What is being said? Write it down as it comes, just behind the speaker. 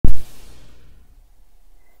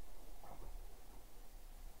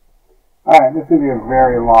Alright, this is going to be a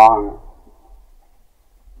very long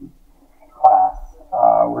class.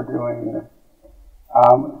 We're doing,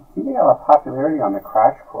 we have a popularity on the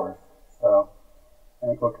crash course, so I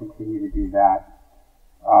think we'll continue to do that.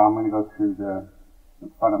 I'm going to go through the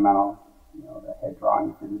fundamentals, the head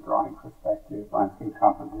drawing through the drawing perspective, landscape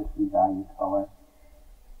composition, value, color.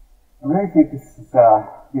 I really think this is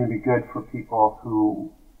going to be good for people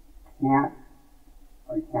who can't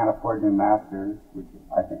afford new masters, which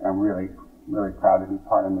I think I'm really, really proud to be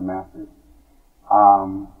part of the masters.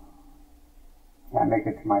 Can't make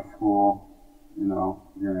it to my school,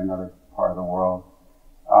 you're in another part of the world.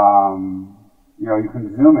 You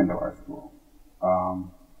can Zoom into our school.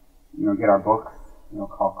 Get our books,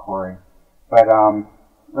 call Corey. But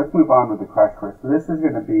let's move on with the crash course. So this is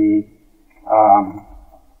going to be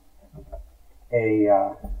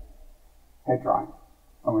a head drawing.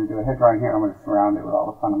 I'm going to do a head drawing here. I'm going to surround it with all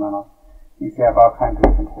the fundamentals. You see I have all kinds of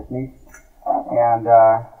different techniques. And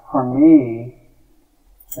for me,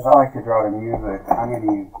 if I like to draw to music, I'm going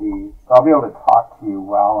to use these. So I'll be able to talk to you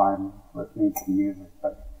while I'm listening to music,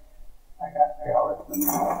 but I got to listen to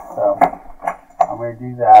music. So I'm going to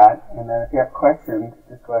do that. And then if you have questions,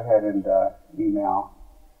 just go ahead and email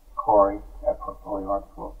Corey at Portfolio Art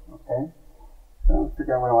School. Okay? So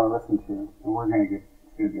figure out what I want to listen to. And we're going to get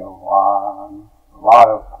to a lot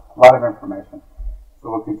of information.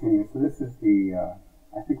 So we'll continue. So this is the,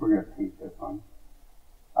 I think we're going to paint this one.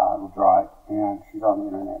 We'll draw it. And she's on the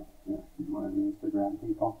internet. She's one of the Instagram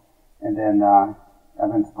people. And then I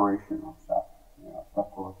have inspirational stuff,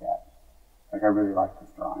 stuff to look at. Like I really like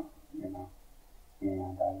this drawing, and I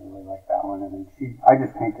really like that one. And then I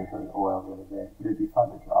just painted her with oil the other day. It'd be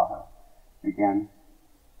fun to draw her again.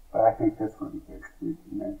 But I think this would be good so we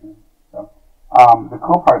can measure. So the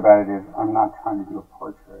cool part about it is I'm not trying to do a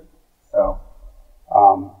portrait. So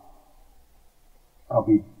I'll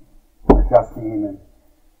be adjusting and,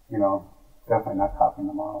 definitely not copying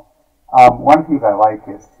the model. One of the things I like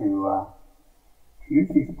is to use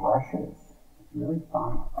these brushes. It's really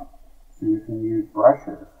fun. So you can use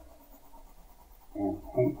brushes and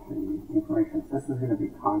paint the information. So this is going to be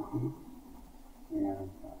concrete. And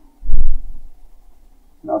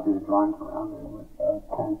I'll do the drawings around it with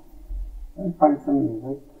pen. And find some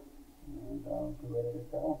music. And be ready to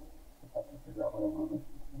go. If I can figure out what I want to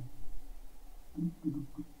listen to.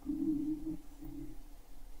 Let's see.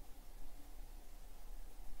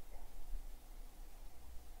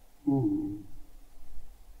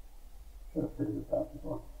 Should have figured this out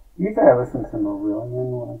before. Usually I listen to Marillion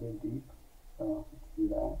when I go deep, so let's do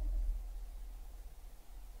that.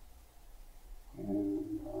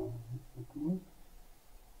 And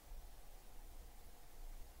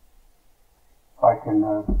I can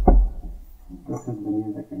listen to the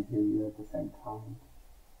music and hear you at the same time.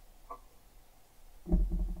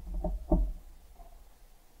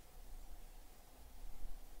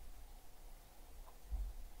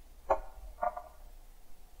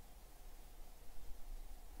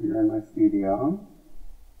 You're in my studio.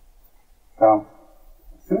 So,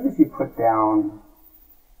 as soon as you put down,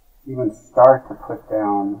 even start to put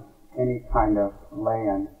down any kind of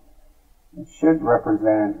lay-in, it should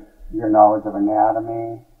represent your knowledge of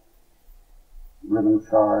anatomy, rhythm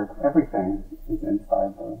chart, everything is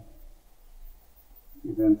inside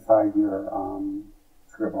your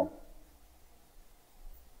scribble.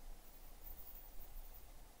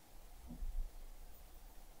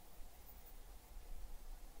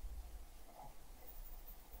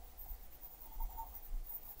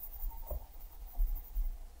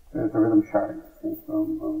 There's a rhythm chart.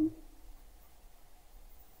 And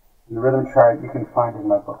the rhythm chart you can find in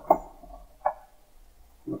my books.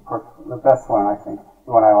 Of course, the best one, I think,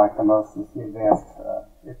 the one I like the most is the advanced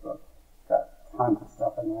book. It's got tons of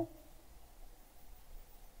stuff in there.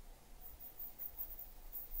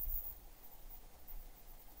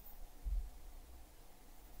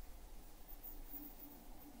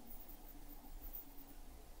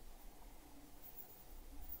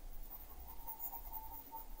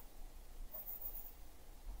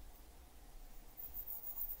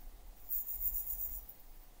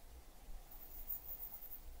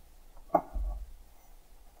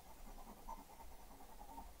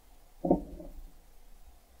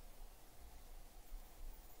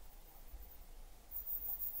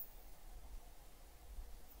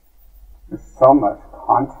 There's so much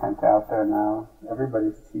content out there now.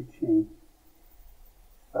 Everybody's teaching.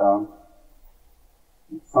 So,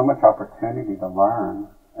 there's so much opportunity to learn.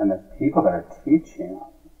 And the people that are teaching,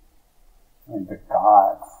 the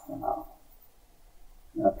gods,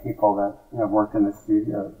 people that have worked in the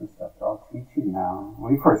studios and stuff, they're all teaching now.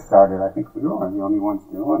 When we first started, I think we were one of the only ones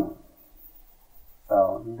doing it.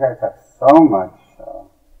 So you guys have so much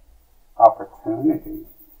opportunity.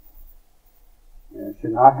 You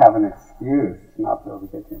should not have an excuse to not be able to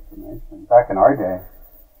get the information. Back in our day,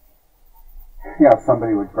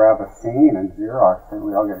 somebody would grab a scene and Xerox it, and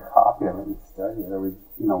we'd all get a copy of it and study it, or we'd,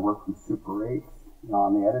 work from Super 8s,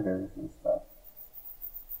 on the editors and stuff.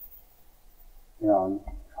 And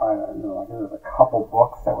try to, like there was a couple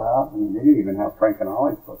books that were out, and they didn't even have Frank and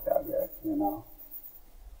Ollie's book out yet,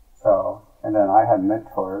 So, and then I had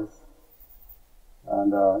mentors,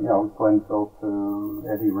 and, Glenn Philpott,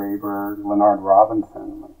 Eddie Rayburg, Leonard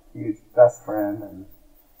Robinson, my huge best friend, and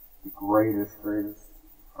the greatest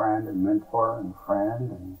friend and mentor and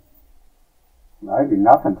friend, and I'd be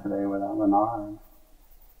nothing today without Leonard.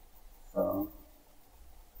 So,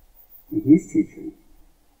 he's teaching.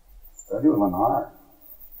 Study with Leonard.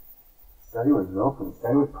 Study with Philpott.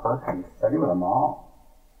 Study with Perkins. Study with them all.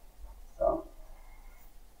 So,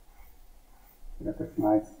 you got this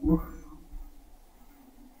nice. Oof.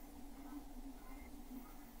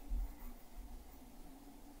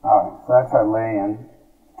 Alright, so that's our lay-in.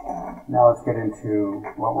 Now let's get into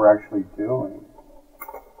what we're actually doing.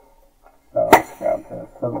 So let's grab this.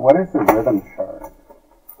 So what is the rhythm chart?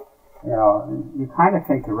 You kind of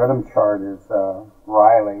think the rhythm chart is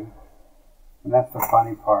Riley, and that's the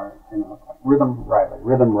funny part. Rhythm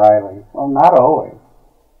Riley. Well, not always.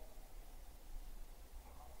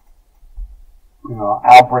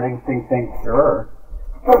 Al Brittington thinks sure.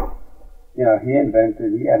 He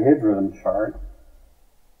had his rhythm chart.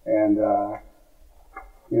 And,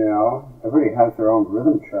 everybody has their own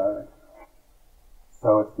rhythm chart.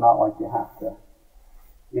 So it's not like you have to,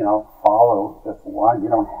 follow just one. You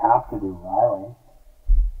don't have to do Riley.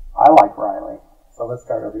 I like Riley. So let's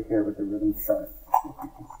start over here with the rhythm chart.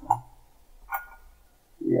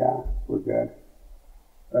 Yeah, we're good.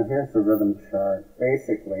 So here's the rhythm chart.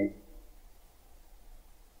 Basically,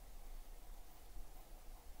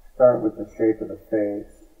 start with the shape of the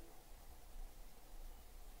face.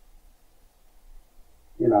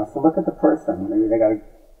 So look at the person. Maybe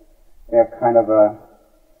they have kind of a,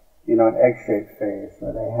 an egg-shaped face,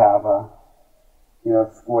 or they have a,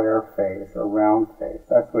 square face or round face.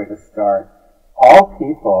 That's the way to start. All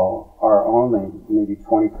people are only maybe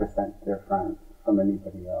 20% different from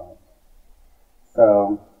anybody else.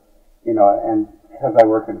 So, and because I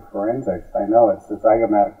work in forensics, I know it's the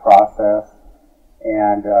zygomatic process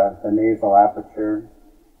and the nasal aperture,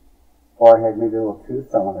 forehead, maybe a little tooth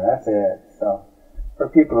cylinder. That's it. So, for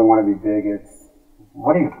people who want to be big, it's,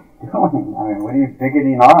 what are you doing? What are you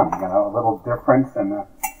bigoting on? A little difference and a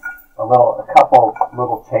couple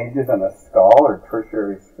little changes in the skull or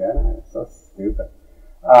tertiary skin. It's so stupid.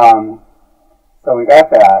 So we got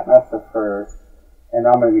that. That's the first. And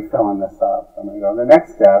I'm going to be filling this up. So I'm going to go. The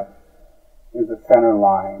next step is the center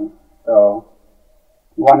line. So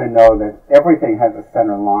you want to know that everything has a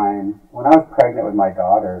center line. When I was pregnant with my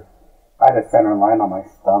daughters, I had a center line on my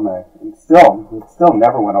stomach, and it still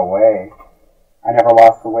never went away. I never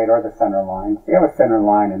lost the weight or the center line. So you have a center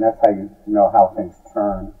line, and that's how you know how things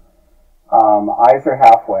turn. Eyes are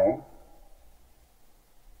halfway,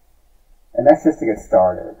 and that's just to get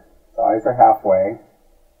started. So eyes are halfway,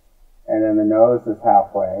 and then the nose is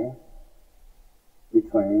halfway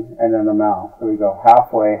between, and then the mouth. So we go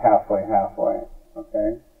halfway, halfway, halfway.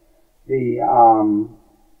 Okay. You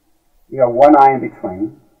got one eye in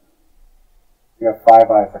between. You have 5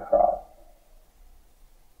 eyes across.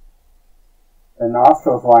 The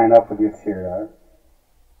nostrils line up with your tear duct.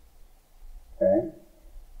 Okay.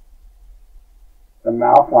 The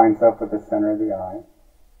mouth lines up with the center of the eye.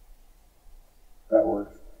 That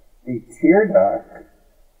works. The tear duct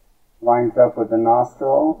lines up with the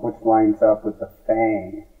nostril, which lines up with the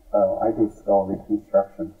fang. So I do skull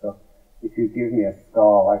reconstruction. So if you give me a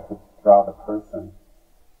skull, I could draw the person.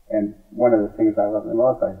 And one of the things I love the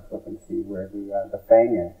most, I just look and see where the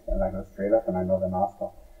fang is, and I go straight up and I know the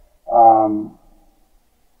nostril.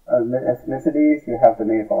 Ethnicities, you have the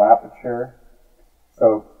nasal aperture.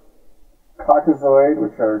 So Caucasoid,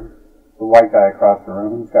 which are the white guy across the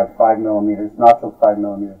room, he's got 5 millimeters, nostrils 5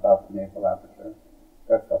 millimeters off the nasal aperture.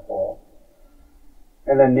 That's the hole.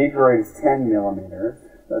 And then Negroid is 10 millimeters.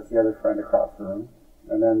 That's the other friend across the room.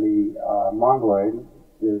 And then the Mongoloid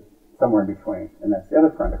is somewhere in between, and that's the other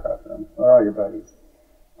friend across the room. They're all your buddies.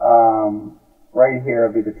 Right here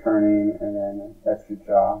will be the turning, and then that's your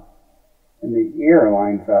jaw. And the ear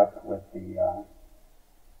lines up with the,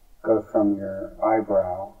 goes from your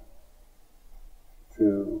eyebrow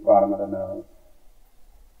to bottom of the nose.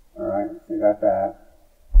 Alright, so you got that.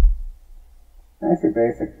 That's your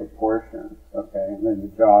basic proportions, okay? And then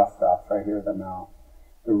the jaw stops right here at the mouth.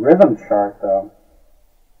 The rhythm chart, though,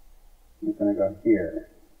 is going to go here.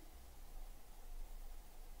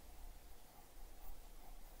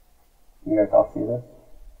 You guys all see this?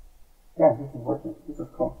 Yeah, this is working. This is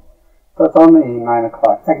cool. So it's only 9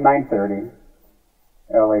 o'clock. It's like 9:30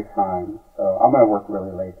 LA time. So I'm going to work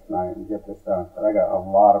really late tonight and get this done. But I got a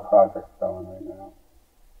lot of projects going right now.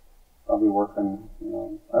 I'll be working,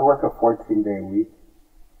 I work a 14-day week.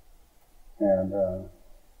 And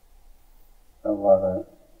I love it.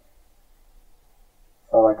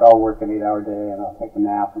 So like I'll work an 8-hour day and I'll take a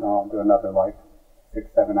nap and I'll do another like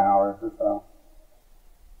 6-7 hours or so.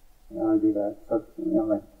 I do that. So it's,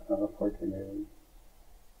 like kind of a 14-day week.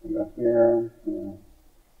 I go here.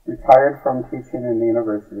 Retired from teaching in the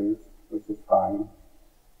universities, which is fine.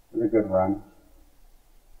 It was a good run.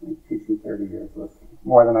 Teaching 30 years was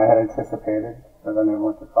more than I had anticipated, because I never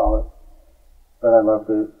went to college. But I loved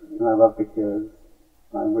it, and I love the kids.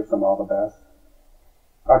 I wish them all the best.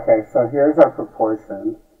 Okay, so here's our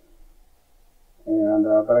proportions. And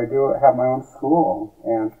but I do have my own school,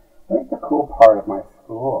 and I think the cool part of my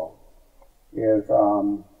school is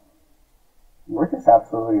we're just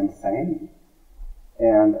absolutely insane.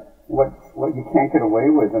 And what you can't get away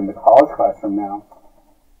with in the college classroom now,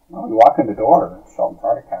 well, you walk in the door, Sheldon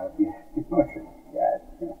Broke Academy,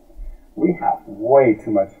 we have way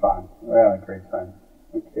too much fun. We're having a great time.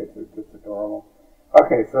 The kids are just adorable.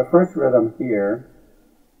 Okay, so the first rhythm here,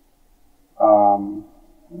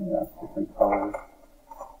 that's different colors.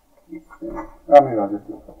 Let's see. Oh, maybe I'll just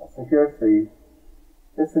do a couple. So here's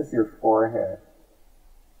this is your forehead.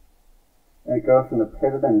 And it goes from the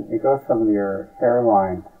pit of it goes from your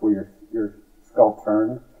hairline where your skull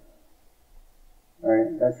turns.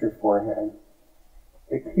 Right? That's your forehead.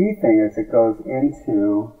 The key thing is it goes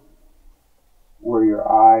into where your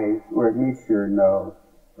eyes, where it meets your nose,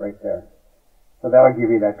 right there. So that'll give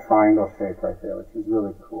you that triangle shape right there, which is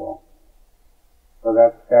really cool. So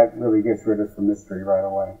that really gets rid of some mystery right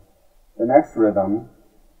away. The next rhythm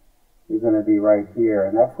is going to be right here,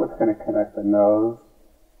 and that's what's going to connect the nose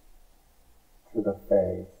to the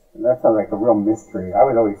face. And that sounds like a real mystery. I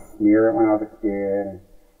would always smear it when I was a kid and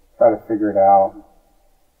try to figure it out.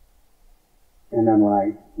 And then when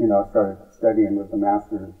I, started studying with the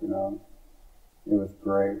masters, it was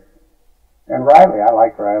great. And Riley, I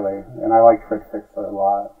like Riley, and I like Fred Fixler a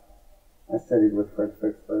lot. I studied with Fred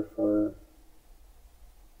Fixler for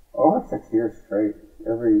over 6 years straight,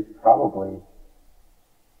 probably,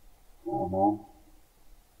 5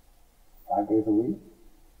 days a week.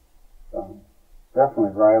 So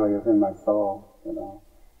definitely Riley is in my soul,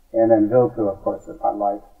 And then Viltu, of course, is my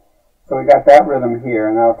life. So we got that rhythm here,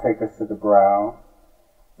 and that'll take us to the brow.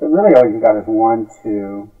 So really all you got is 1,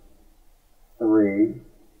 2, 3,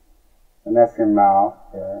 and that's your mouth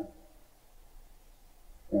there.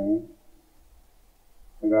 See?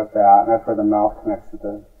 We got that, and that's where the mouth connects to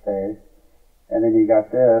the face. And then you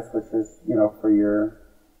got this, which is, for your,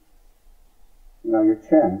 your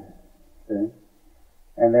chin. See?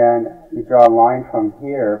 And then you draw a line from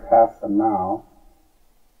here past the mouth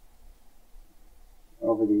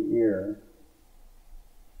over the ear.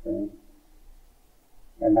 See?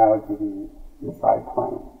 And that would give you your side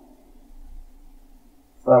plane.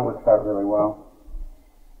 So that works out really well.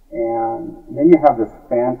 And then you have this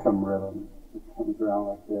phantom rhythm. It comes around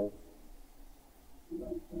like this.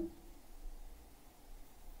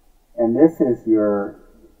 And this is your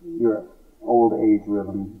old age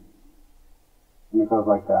rhythm. And it goes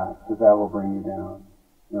like that, because that will bring you down.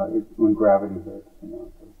 When gravity hits, it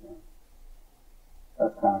goes down.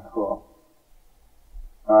 That's kind of cool.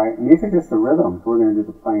 Alright, and these are just the rhythms. We're going to do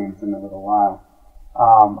the planes in a little while.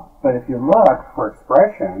 But if you look for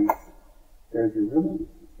expressions, there's your rhythms.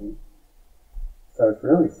 See? So it's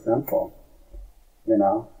really simple.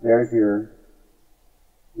 There's your,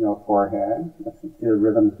 forehead. That's your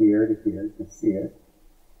rhythm here to here. You can see it.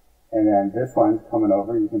 And then this one's coming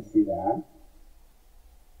over. You can see that.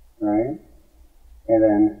 Right? And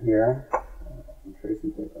then here, I'm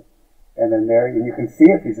tracing paper. And then there, and you can see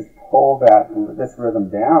if you just pull this rhythm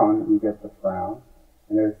down, you get the frown.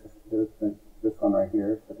 And there's this one right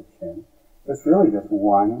here for the chin. So it's really just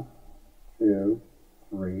 1, 2,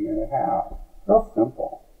 3 and a half. Real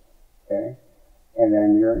simple. Okay? And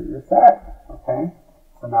then you're set. Okay?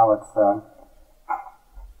 So now let's go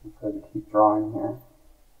to keep drawing here.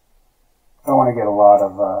 I don't want to get a lot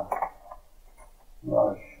of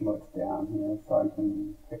schmutz down here, so I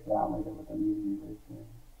can pick it out later with a medium eraser.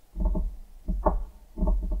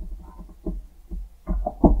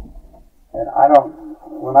 And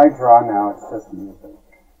when I draw now, it's just music.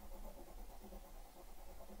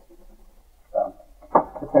 So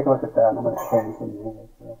take a look at that, and I'm going to change the music.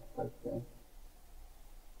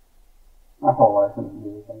 My whole life is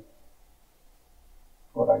music.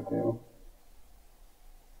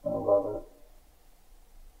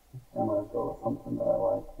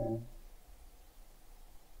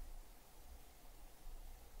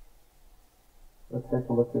 let's take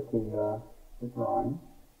a look at the drawing.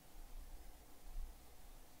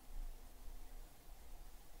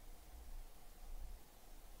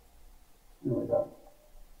 Here we go.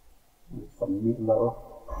 There's some meatloaf.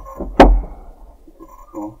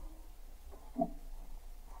 Cool.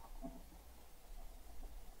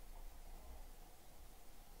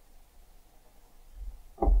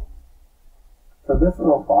 So this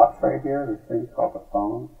little box right here, this thing called the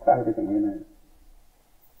phone, it's got everything in it.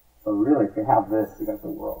 So really, if you have this, you got the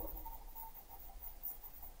world.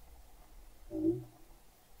 Okay.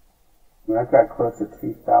 And I've got close to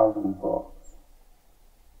 2,000 books.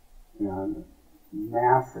 And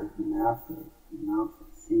massive amounts of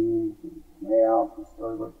scenes and layouts and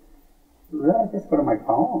storybooks. Really, I just go to my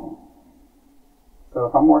phone. So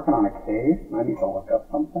if I'm working on a case and I need to look up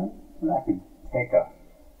something, then I can take a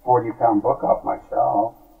 40-pound book off my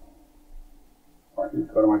shelf, or I can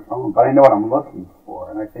just go to my phone. But I know what I'm looking for,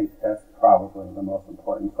 and I think that's probably the most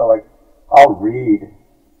important. So, like, I'll read.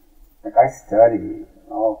 Like, I study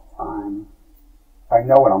all the time. I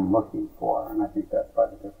know what I'm looking for, and I think that's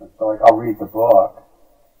probably the difference. So, like, I'll read the book,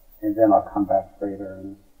 and then I'll come back later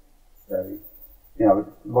and study. You know,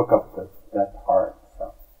 look up that part.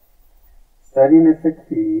 So, studying is the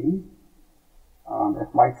key.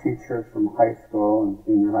 If my teachers from high school and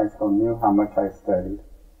junior high school knew how much I studied,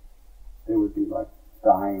 they would be like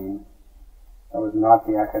dying. I was not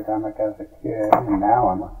the academic as a kid, and now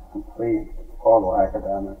I'm a complete, total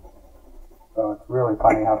academic. So it's really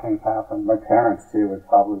funny how things happen. My parents, too, would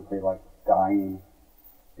probably be like dying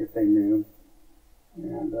if they knew.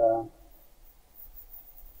 And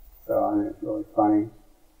so I mean, it's really funny.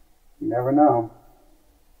 You never know.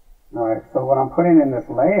 All right, so what I'm putting in this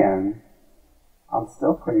lay-in, I'm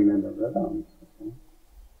still putting in the rhythms. Okay?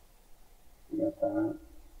 You got that?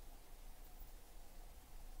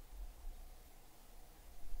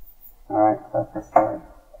 All right, that's the start.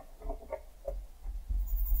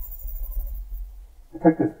 I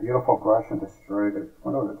took this beautiful brush and destroyed it. I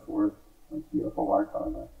wonder what it's worth. It's beautiful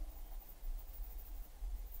watercolor.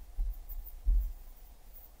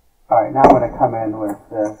 All right, now I'm going to come in with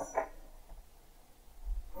this.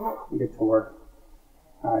 You get to work.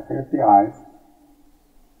 All right, here's the eyes.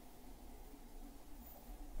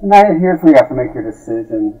 Now here's where you have to make your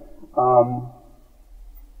decision.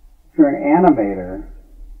 If you're an animator,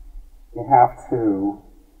 you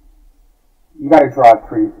got to draw it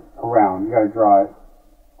around. You got to draw it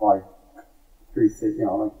like 360, you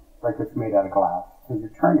know, like it's made out of glass, because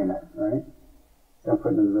you're turning it, right? So I'm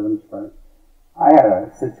putting in the rhythms first. I had a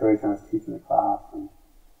situation, I was teaching a class, and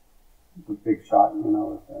it was a big shot, you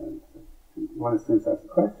know, and one of the students asked a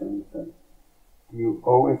question, he said, do you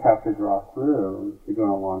always have to draw through if you're doing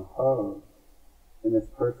a long pose? And this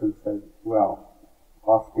person said, well,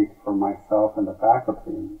 I'll speak for myself and the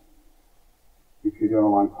faculty. If you're doing a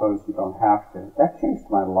long pose, you don't have to. That changed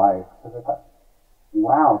my life, because I thought,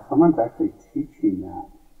 wow, someone's actually teaching that.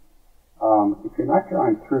 If you're not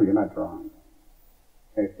drawing through, you're not drawing.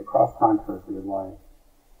 Okay, so cross contours of your life.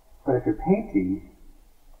 But if you're painting,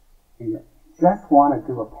 and you just want to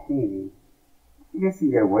do a painting, I guess you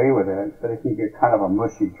can get away with it, but if you get kind of a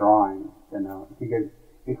mushy drawing, you know,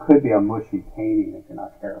 it could be a mushy painting if you're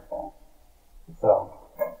not careful. So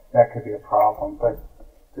that could be a problem. But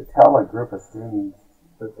to tell a group of students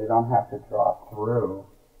that they don't have to draw through,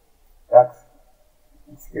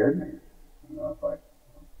 it scared me. You know, it's like,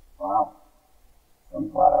 wow. So I'm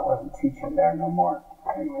glad I wasn't teaching there no more.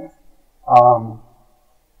 Anyways.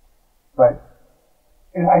 But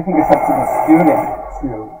I think it's up to the student to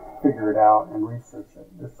figure it out and research it.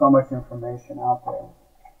 There's so much information out there.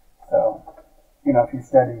 So, you know, if you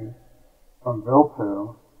study from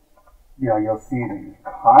Vilpu, you know, you'll see that you're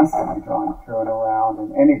constantly drawing through and around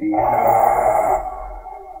in any of the animals.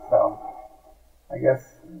 So, I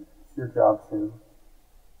guess it's your job to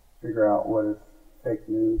figure out what is fake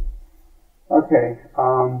news. Okay,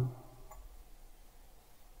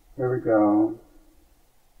 here we go.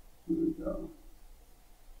 Here we go.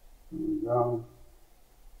 Here we go.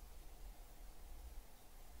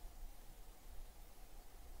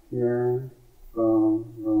 Here,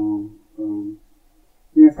 boom, boom, boom.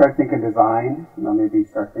 You can start thinking design, you know, maybe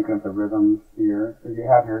start thinking of the rhythms here. So you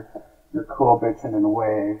have your cool bitchin' in a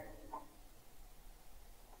wave.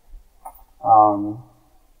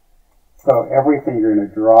 So everything you're going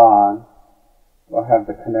to draw will have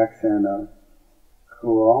the connection of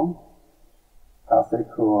cool, I'll say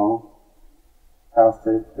cool, I'll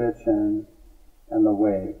say bitchin', and the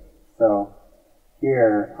wave. So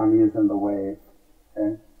here I'm using the wave,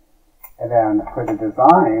 okay? And then for the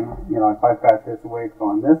design, you know, if I've got this wave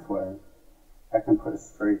going this way, I can put it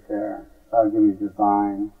straight there. That'll give me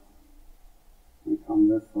design.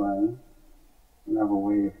 way, and have a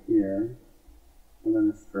wave here, and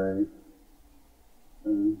then a straight,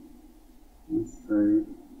 and a straight,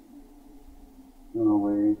 and a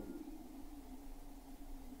wave.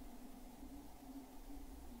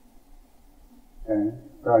 Okay,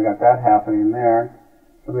 so I got that happening there.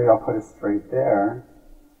 So maybe I'll put a straight there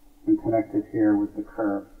and connect it here with the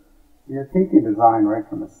curve. You're thinking design right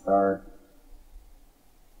from the start.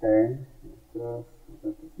 Okay, like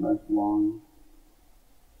this nice long.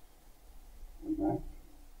 Okay.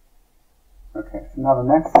 Okay, so now the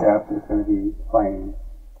next step is going to be planes.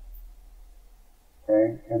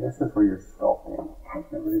 Okay, and this is where you're sculpting. Can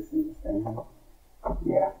everybody see this thing?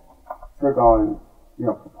 Yeah. So we're going,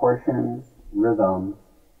 proportions, rhythms,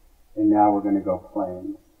 and now we're going to go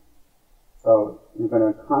planes. So you're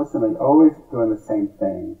going to constantly, always doing the same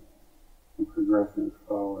thing and progressing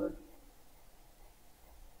forward.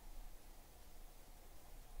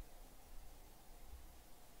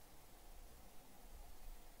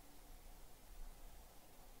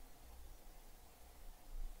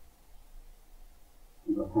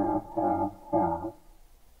 You go half, half, half.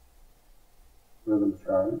 Rhythm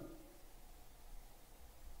chart.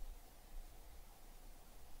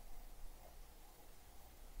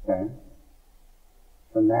 Okay.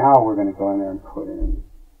 So now we're going to go in there and put in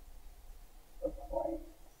the plane.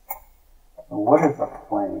 So what is a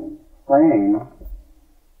plane? Plane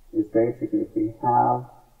is basically if we have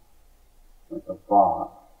like a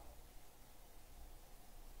box.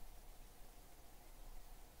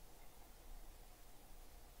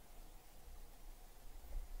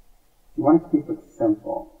 You want to keep it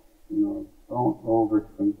simple. Don't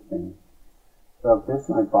overthink things. So if this is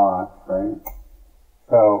my box, right?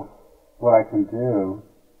 So what I can do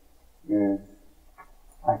is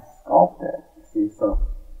I sculpt it. See, so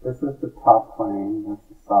this is the top plane, that's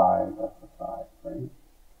the side, right?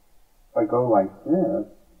 If I go like this,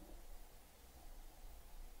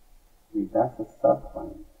 see, that's a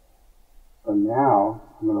subplane. So now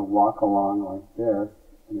I'm going to walk along like this,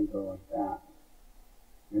 and then go like that,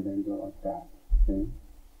 and then go like that. See?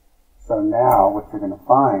 So now what you're going to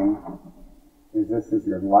find is this is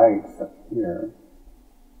your lights up here.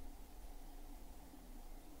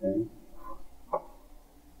 Okay.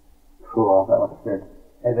 Cool, that looks good.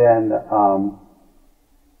 And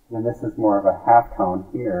then this is more of a half tone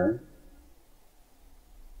here.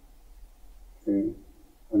 See?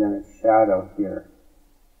 And then it's shadow here.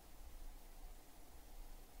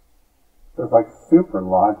 So it's like super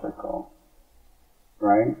logical,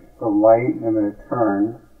 right? So light, and then it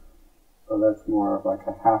turns. So that's more of like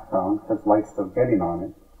a half tone, because light's still getting on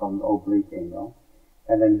it from the oblique angle.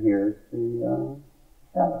 And then here's the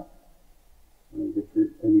shadow. And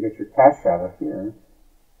you get your cast shadow here.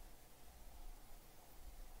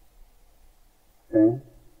 See? And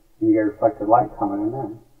you get reflected light coming in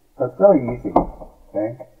there. So it's really easy.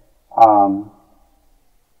 Okay?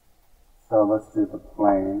 So let's do the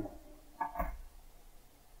plane.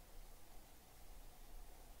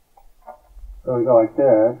 So we go like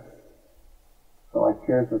this. So like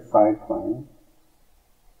here's the side plane.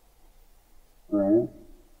 Right?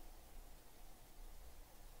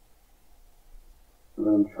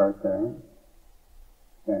 Rhythm chart there.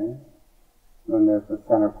 Okay. And then there's the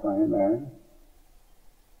center plane there.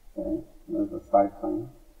 Okay. And there's the side plane.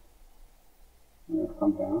 And then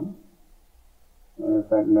come down. And there's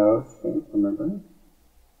that nose shape, remember?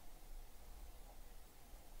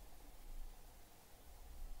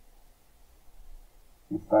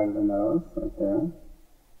 The side of the nose, right there.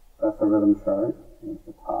 That's the rhythm chart. There's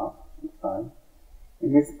the top and side.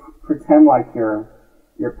 And just pretend like your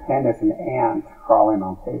pen is an ant crawling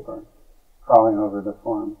on paper, crawling over the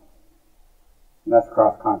form. And that's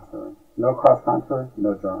cross contour. No cross contour,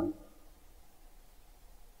 no drawing.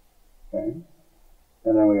 Okay.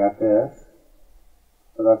 And then we got this.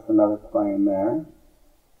 So that's another plane there.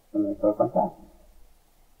 And then it goes like that.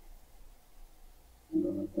 And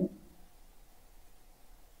then like this.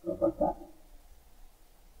 Goes like that.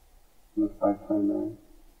 And the side plane there.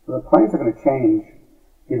 So the planes are going to change,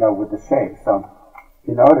 with the shape. So if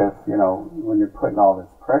you notice, when you're putting all this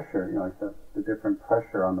pressure, like the different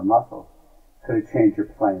pressure on the muscles, it's going to change your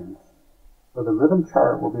planes. So the rhythm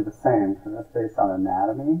chart will be the same, because that's based on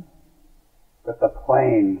anatomy, but the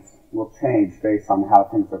planes will change based on how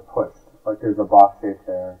things are pushed. Like there's a box shape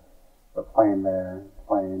there, a plane there,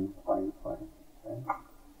 plane, plane, plane. Okay?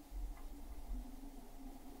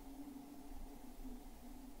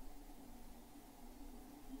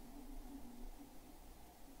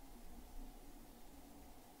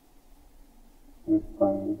 This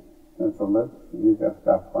plane. And so let's use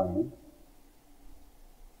that plane.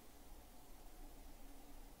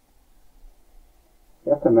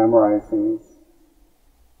 You have to to memorize these,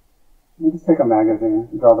 you just take a magazine,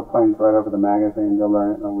 draw the planes right over the magazine, you'll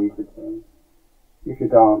learn it in a week or two. If you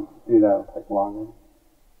don't do that, it'll take longer.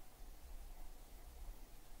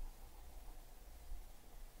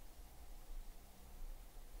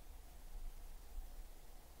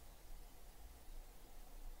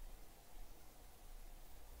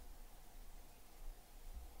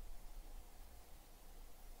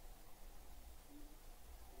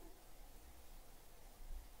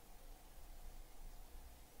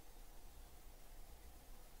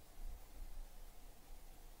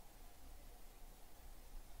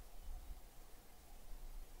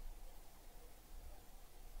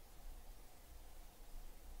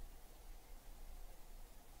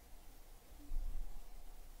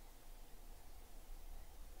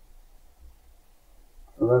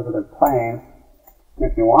 So those are the planes.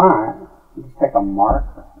 If you want, you just take a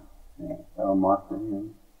marker. Yeah, so a marker here.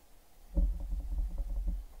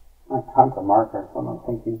 I have tons of markers. What am I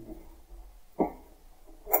thinking?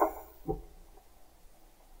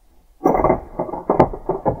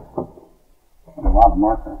 A lot of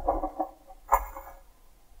markers.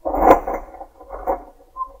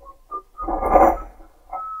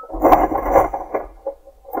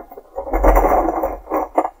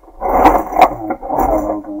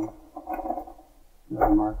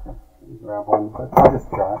 Marker. Grab one, but I'll just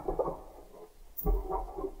draw it.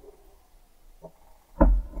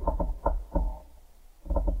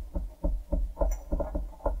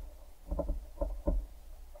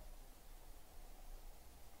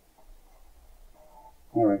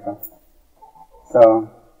 There we go. So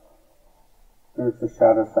there's the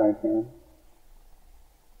shadow side here.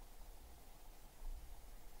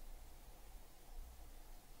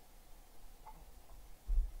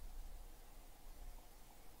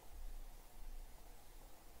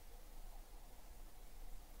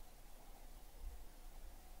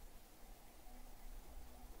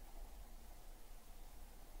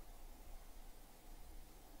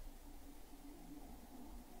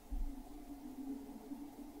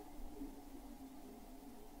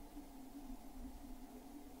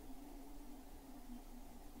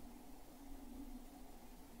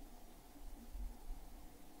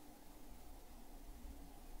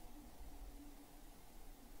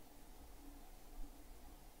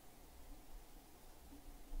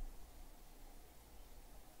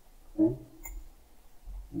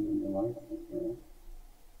 And then the lights are here.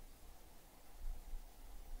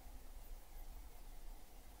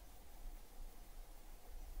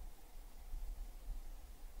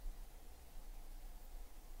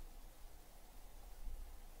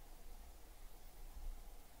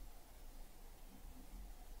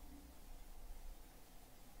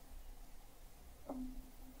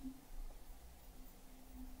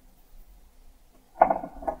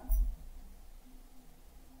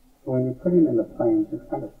 When you're putting in the planes, you're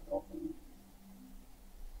kind of sculpting.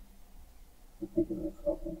 You think of it as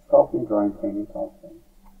sculpting. Sculpting, drawing, painting, sculpting.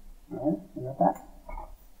 Alright, you got that?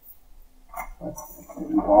 Let's get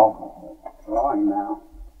involved with the drawing now.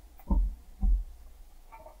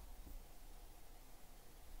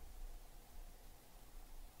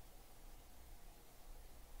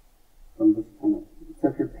 So I'm just kind of, so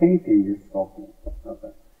if you're painting, you're sculpting.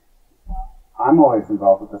 Okay. I'm always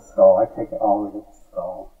involved with the skull. I take it all the way to the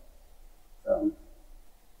skull. So,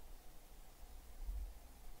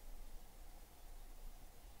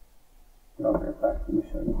 I'll be right back. Let me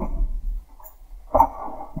show you.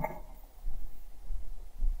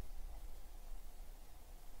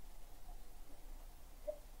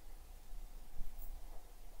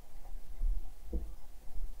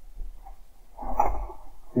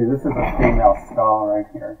 See, this is a female skull right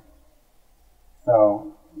here.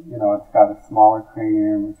 So, you know, it's got a smaller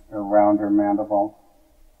cranium, it's got a rounder mandible.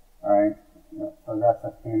 Alright? So that's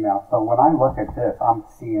a female. So when I look at this, I'm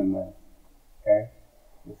seeing this. Okay?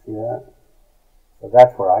 You see that? So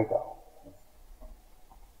that's where I go.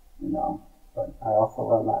 You know, but I also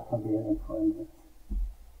learned that from being in forensics.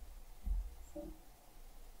 So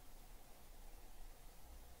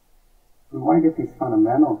we want to get these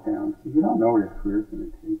fundamentals down because you don't know where your career is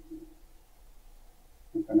going to take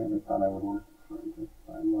you. I never thought I would work in forensics,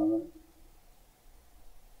 but I love it.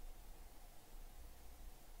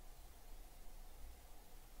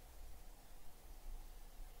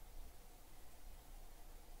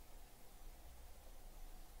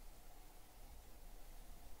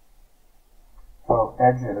 So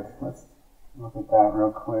edges, let's look at that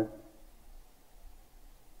real quick.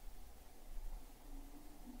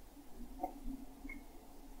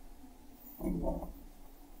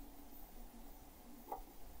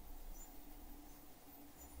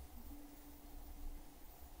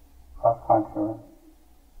 Cross contour.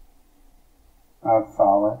 Now it's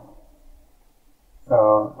solid.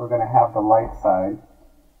 So we're going to have the light side.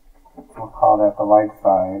 We'll call that the light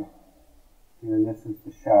side. And then this is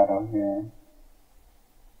the shadow here.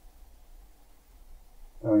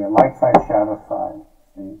 So we have light side, shadow side.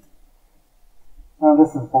 See? Now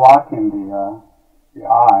this is blocking the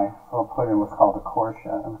eye, so we'll put in what's called a core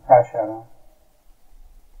shadow, a cast shadow.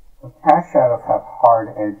 So cast shadows have hard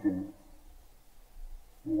edges.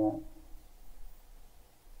 See that?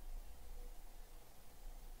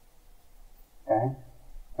 Okay?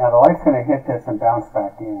 Now the light's going to hit this and bounce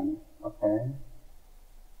back in. Okay?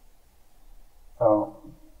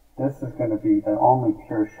 So this is going to be the only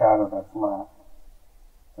pure shadow that's left.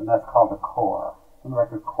 And that's called the core. It's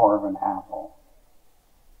like the core of an apple.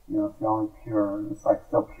 You know, it's the only pure, it's like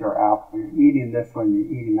still pure apple. You're eating this way, you're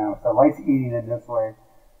eating that way. So light's eating in this way,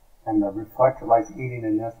 and the reflected light's eating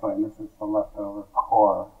in this way, and this is the leftover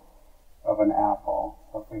core of an apple.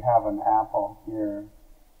 So if we have an apple here,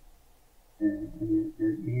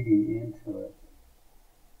 you're eating into it.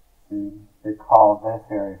 See, they call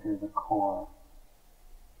this area here the core.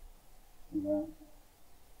 See that?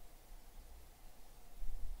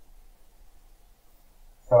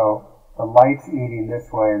 So the light's eating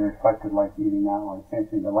this way and reflected light's eating that way. Same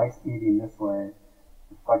thing, the light's eating this way,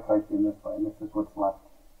 reflected light's eating this way, and this is what's left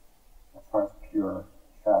as far as pure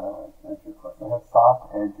shadow is. So it has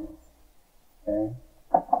soft edges. Okay?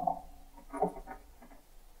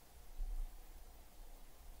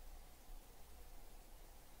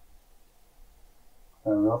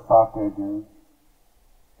 So real soft edges.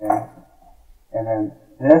 Okay? And then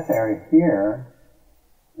this area here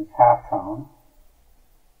is halftone.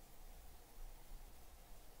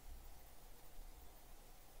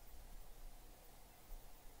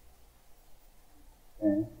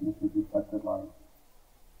 Okay, this is reflected light.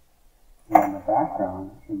 And in the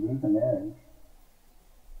background, if you lose an edge,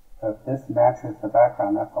 so if this matches the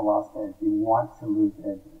background, that's a lost edge. You want to lose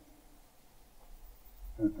edges.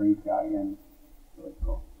 So it brings the eye in. Really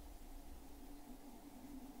cool.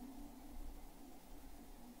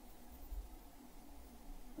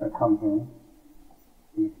 So it comes in,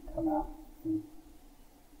 you come out. See?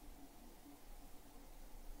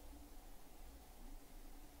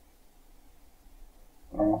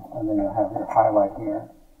 Okay, and then you'll have your highlight here.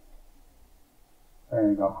 There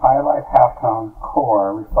you go. Highlight, halftone,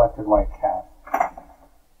 core, reflected light cast.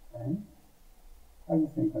 Okay? I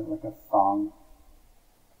just think of like a song.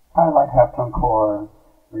 Highlight, halftone, core,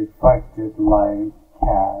 reflected light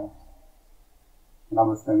cast. And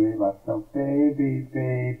I'm just going to be like, so baby,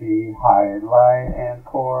 baby, highlight and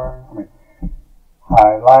core. I mean,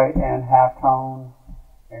 highlight and halftone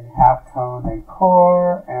and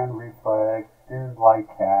core, and reflected light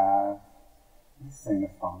cast. Just sing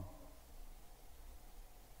a song.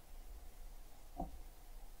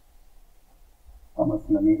 I'm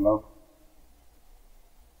listening to Meatloaf.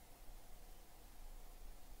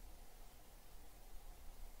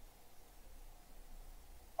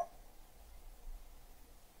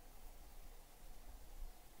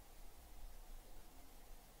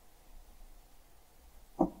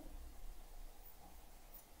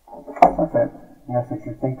 That's it. And that's what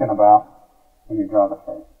you're thinking about when you draw the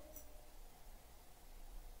face.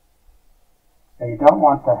 So you don't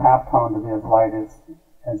want the halftone to be as light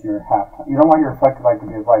as your halftone. You don't want your reflected light to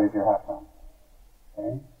be as light as your halftone.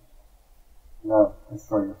 Okay? That'll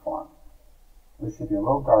destroy your form. This should be a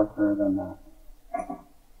little darker than that.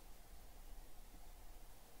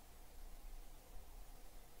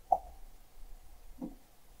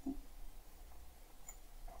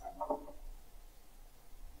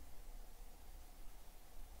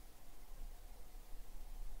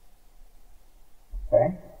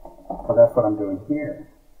 Okay? So that's what I'm doing here.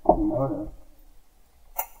 You notice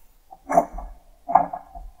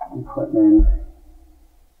I'm putting in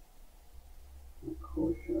the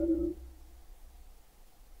core shadow.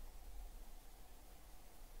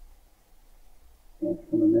 So it's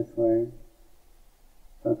coming this way.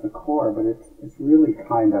 So it's a core, but it's really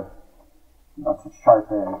kind of, it's a sharp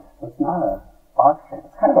edge. So it's not a box shape.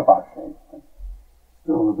 It's kind of a box shape, but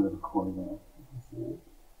still a little bit of a core there. You can see it.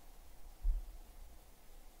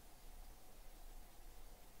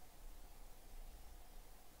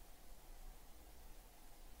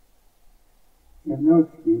 You have no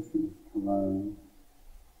excuses to learn.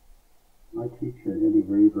 My teacher, Eddie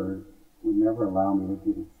Reber, would never allow me to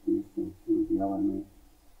give excuses. He would yell at me.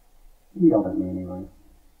 He yelled at me anyway.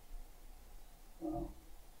 So,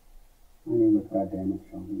 my name was Goddamn It,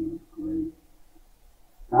 Sheldon. It was great.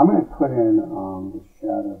 Now I'm going to put in the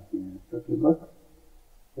shadow here. So if you look,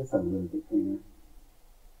 this is a really good cleaner.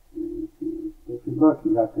 So if you look,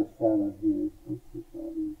 you got this shadow here. Let's see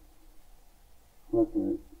shadow. flip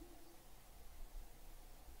it.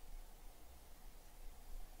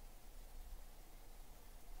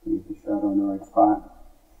 Get the shadow in the right spot.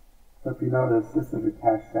 So if you notice, this is a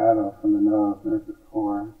cast shadow from the nose, there's the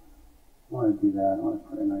core. I want to do that. I want to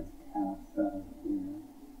put a nice cast shadow here.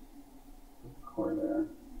 Put the core there.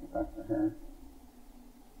 Get back to her.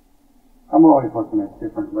 I'm always looking at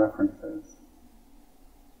different references.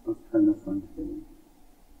 Let's turn this one too.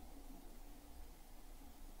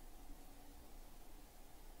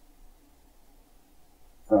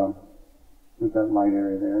 So, there's that light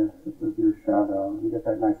area there. This is your shadow. You get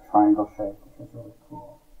that nice triangle shape, which is really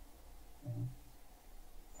cool. Okay.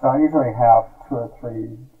 So I usually have 2 or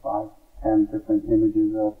 3, 5, 10 different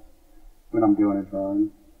images up when I'm doing a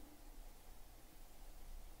drawing.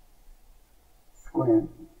 Squint.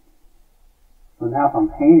 So now if I'm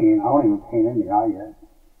painting, I won't even paint in the eye yet.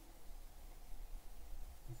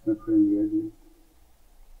 Just going to put in the edges.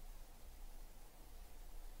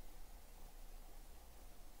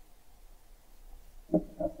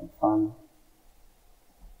 Have some fun.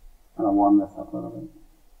 I'm going to warm this up a little bit.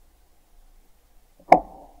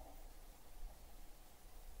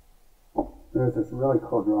 There's this really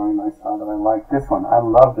cool drawing I saw that I like. This one, I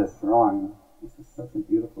love this drawing. This is such a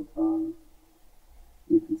beautiful drawing.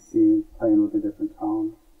 You can see playing with the different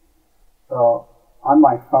tones. So on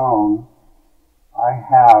my phone, I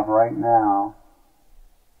have right now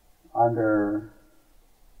under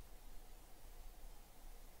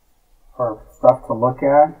for stuff to look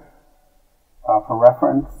at, for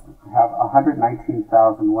reference, I have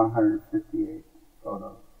 119,158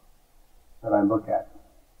 photos that I look at.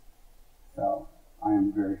 So I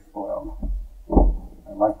am very spoiled.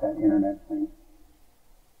 I like that internet thing.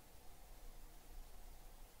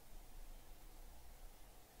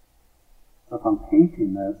 So if I'm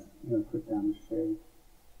painting this, I'm going to put down the shade.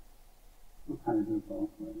 We'll kind of do it both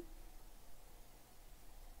ways.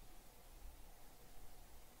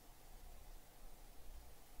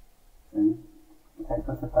 See? Okay,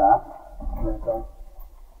 look at that. There it goes.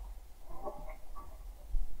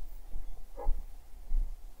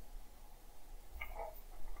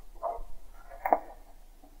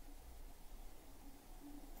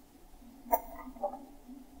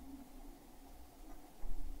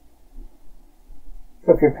 So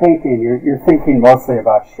if you're painting, you're thinking mostly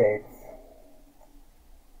about shapes.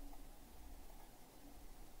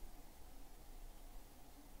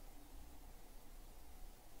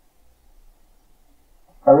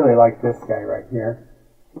 I really like this guy right here.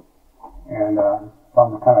 And so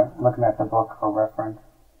I'm kind of looking at the book for reference.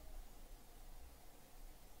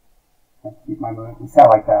 And keep my mood. You see, I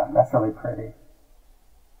like that. That's really pretty.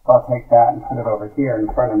 So I'll take that and put it over here in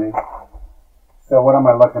front of me. So what am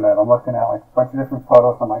I looking at? I'm looking at like a bunch of different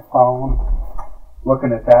photos on my phone,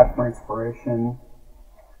 looking at that for inspiration.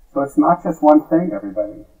 So it's not just one thing,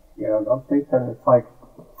 everybody. You know, don't think that it's like,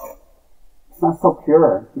 it's not so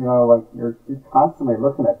pure. You know, like you're constantly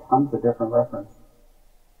looking at tons of different references.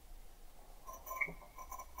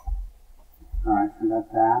 Alright, so I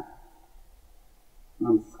got that.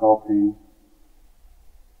 I'm sculpting.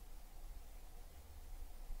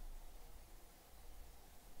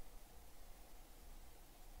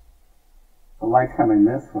 The light's coming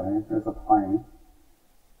this way. There's a plane.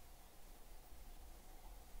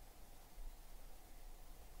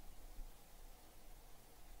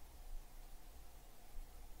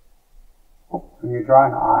 When you draw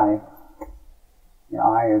an eye, the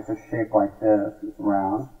eye is a shape like this. It's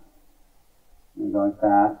round. And go like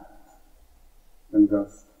that. Then go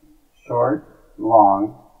short,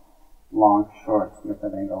 long, long, short. So you get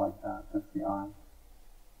that angle like that. That's the eye.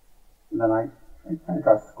 And then I kind of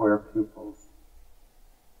draw square pupils.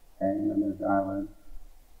 Okay, and then there's the eyelid.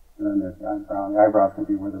 And then there's the eyebrow. The eyebrow can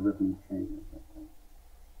be where the ribbon changes.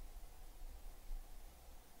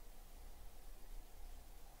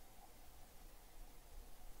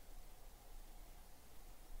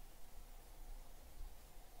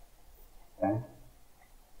 Okay.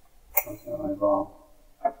 That's the eyeball.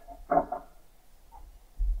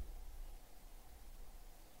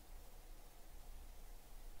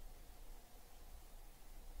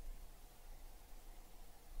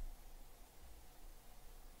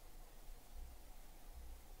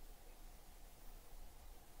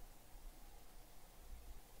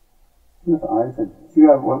 His eyes,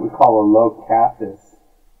 you have what we call a low captus.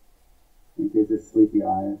 It gives it sleepy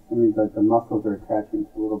eyes. That means that the muscles are attaching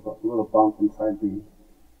to a little bump inside the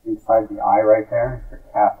eye right there. It's your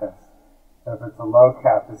captus. So if it's a low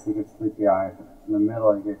captus, you get sleepy eyes. If it's in the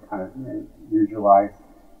middle, you get kind of usual eyes.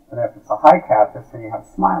 And if it's a high captus, then you have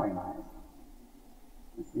smiling eyes.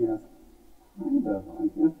 You see, that's kind of, I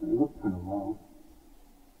guess they look kind of low.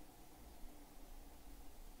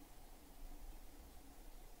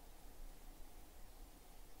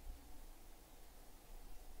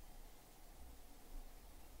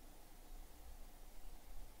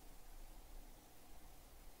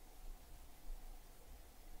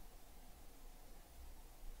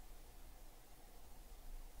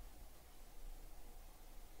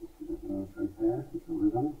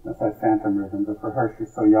 nighttime rhythm, but for her,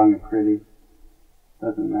 she's so young and pretty,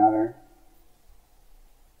 doesn't matter.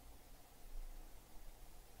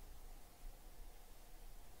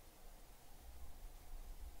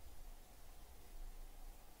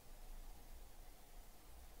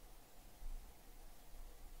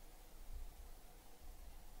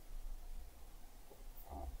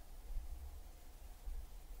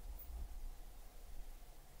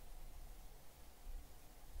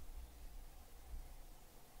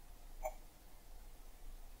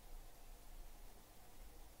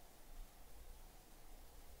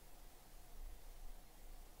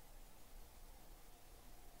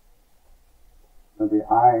 So the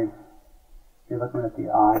eye, if you're looking at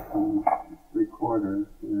the eye from 3/4,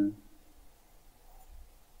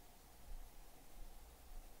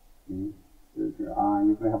 there's your eye.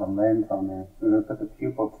 You're going to have a lens on there. So we're going to put the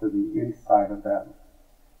pupil to the inside of that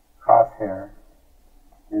crosshair,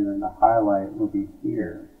 and then the highlight will be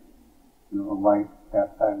here. And it will light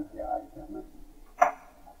that side of the eye.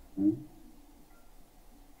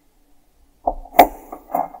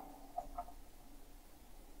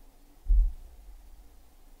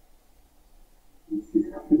 You see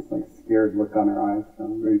this like scared look on her eyes, so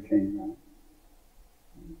I'm going to change that.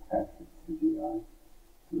 Attach it to the eye,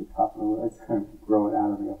 to the top of the lid. Let's kind of grow it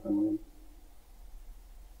out of the upper lid.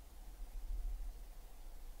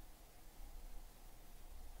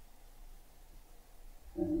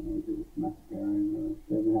 And we'll do this mascara.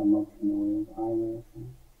 She doesn't have much in the way of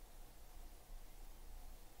eyelashes.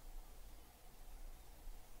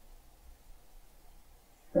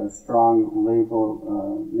 Got a strong nasal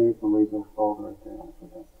labial fold right there. That's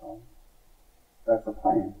what that's called. That's a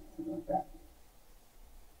plan, something like that.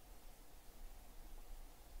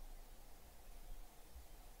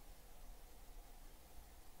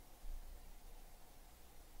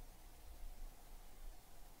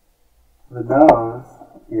 The nose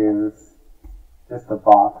is just a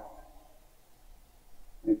box.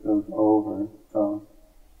 It goes over. So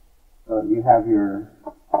you have your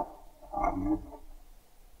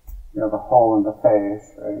the hole in the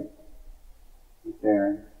face, right? Right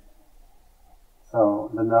there.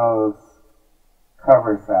 So the nose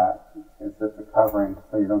covers that. It's just a covering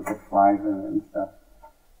so you don't get flies in it and stuff.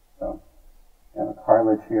 So you have a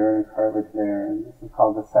cartilage here, a cartilage there, and this is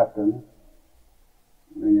called the septum.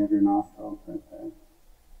 And then you have your nostrils right there.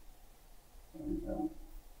 There you go.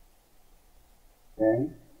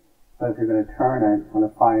 Okay? So if you're going to turn it, you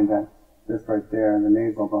want to find that this right there, the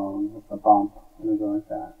nasal bone, with the bump, I'm going to go like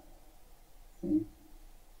that. See?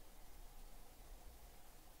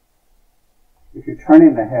 If you're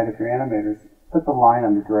turning the head, if you're animators, put the line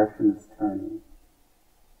on the direction it's turning.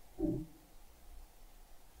 Okay?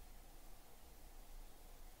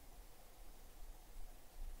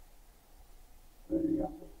 There you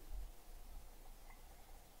go.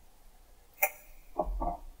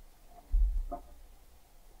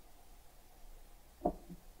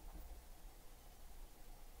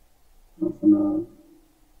 That's the nose.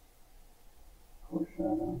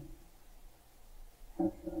 Foreshadow.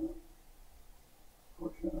 Half shadow.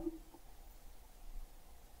 Foreshadow.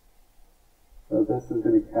 So this is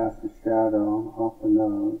going to cast a shadow off the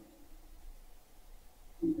nose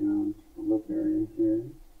and down to the lip area here.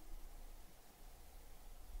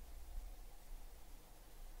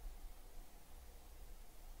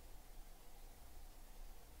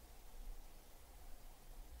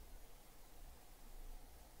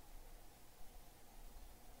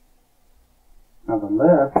 Now the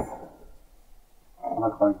lips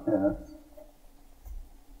look like this.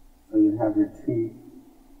 So you have your teeth.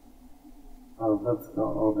 Oh, the lips go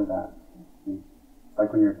over that. It's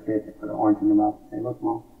like when you're a kid, you put an orange in your mouth and say, look,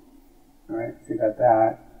 Mom. Alright, so you got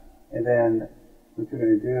that. And then what you're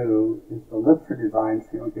going to do is the lips are designed so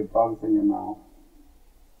you don't get bugs in your mouth.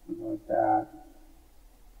 Something like that.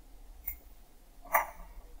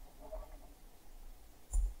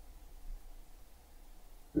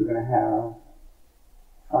 You're going to have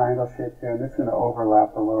triangle shape here, and this is going to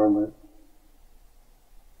overlap the lower lip.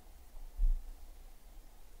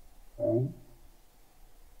 Okay.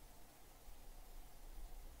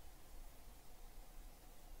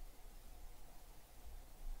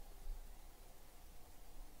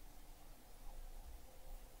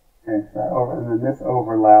 Okay, so and then this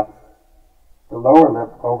overlaps, the lower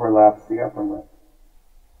lip overlaps the upper lip.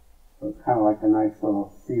 So it's kind of like a nice little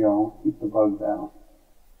seal, keep the bugs out.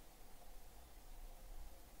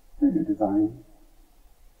 Pretty good design.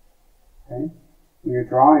 Okay? When you're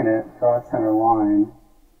drawing it, draw a center line,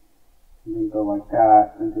 and then go like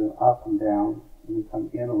that, and do up and down, and then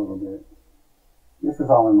come in a little bit. This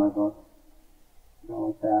is all in my book. Go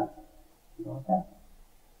like that, go like that.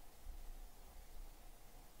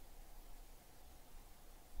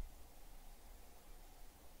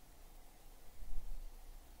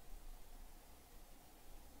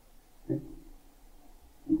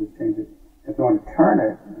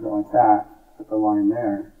 turn it, you go like that, put the line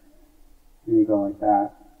there, then you go like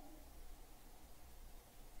that,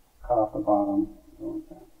 cut off the bottom, go like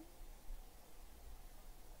that.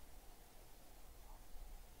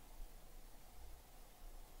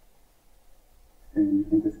 And you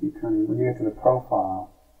can just keep turning. When you get to the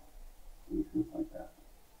profile, it's just like that.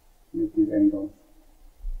 You get these angles.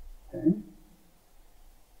 Okay?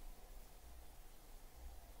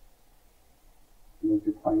 There's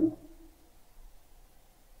your plane.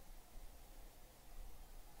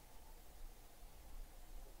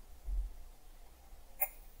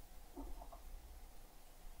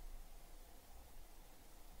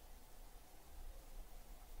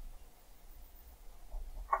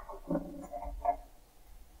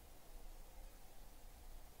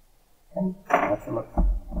 Okay, that's a look.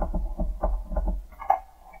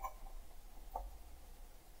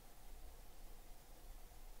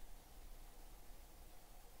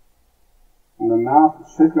 And the mouth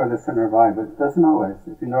should go to the center of eye, but it doesn't always.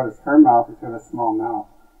 If you notice, her mouth is got a small mouth.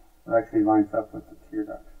 It actually lines up with the tear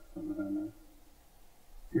duct. So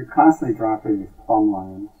you're constantly dropping these plumb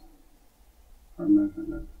lines for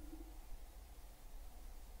measurement.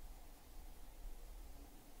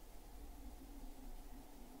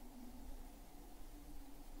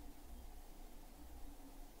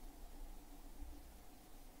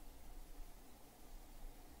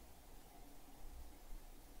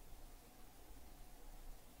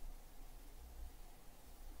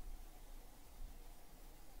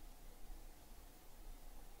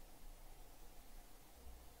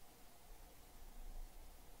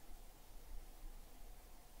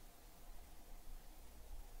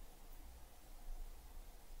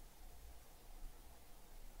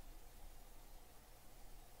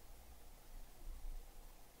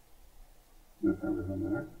 There's everything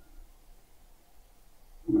there.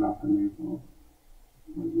 Coming off the nasal,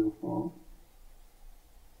 radial fold.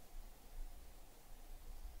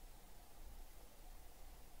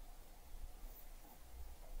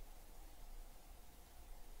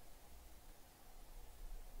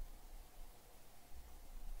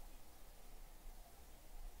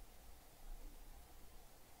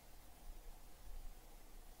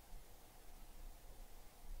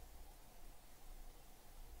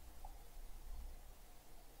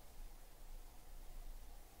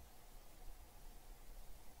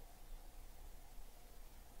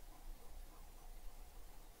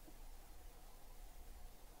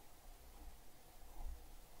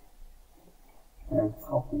 And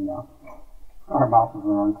sculpting now. Our mouth is in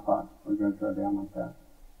the wrong spot. We're going to draw down like that.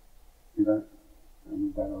 See that? And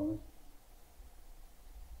move that over.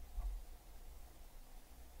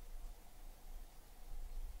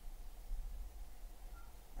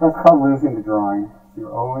 That's called losing the drawing. So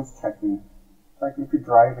you're always checking. It's like if you're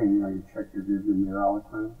driving, you check your rearview mirror all the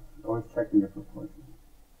time. You're always checking your proportions.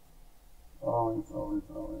 Always, always,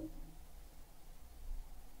 always.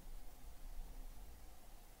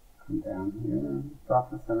 Come down here,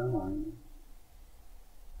 drop the center line.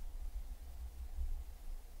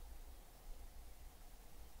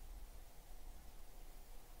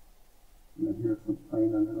 And then here's some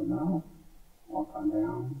plane under the mouth. Walk on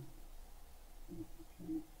down.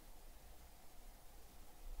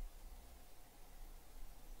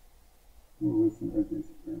 We'll lose some edges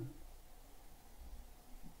here.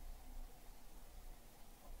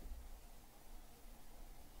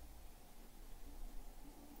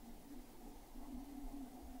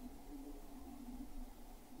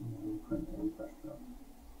 And brush strokes.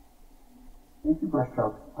 Make your brush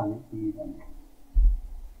strokes uneven.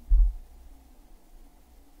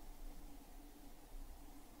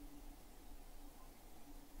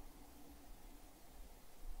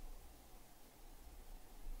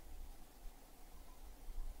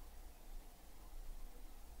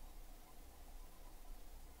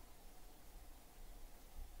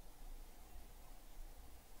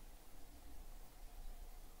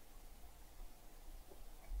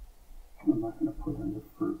 I'm not going to put in the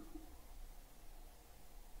fruit.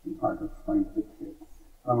 It's hard to explain to the kids.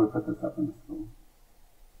 I'm going to put this up in the school.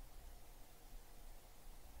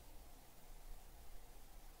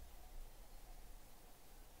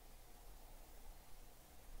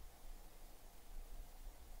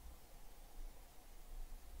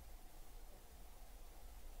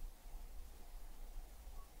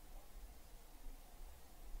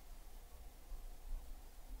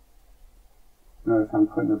 Notice I'm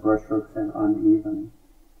putting the brush strokes in uneven.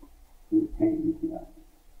 You can't use that.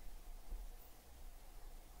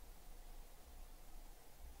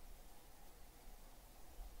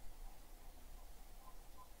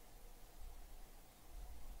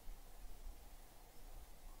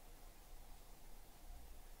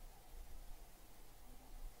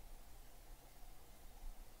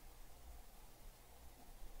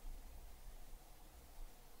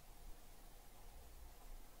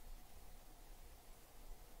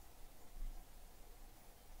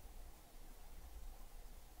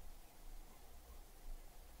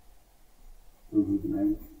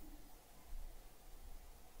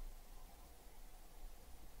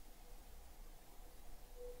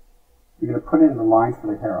 You're going to put in the lines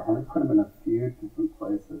for the hair. Only put them in a few different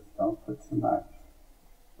places. Don't put too much.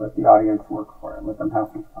 Let the audience work for it. Let them have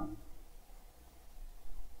some fun.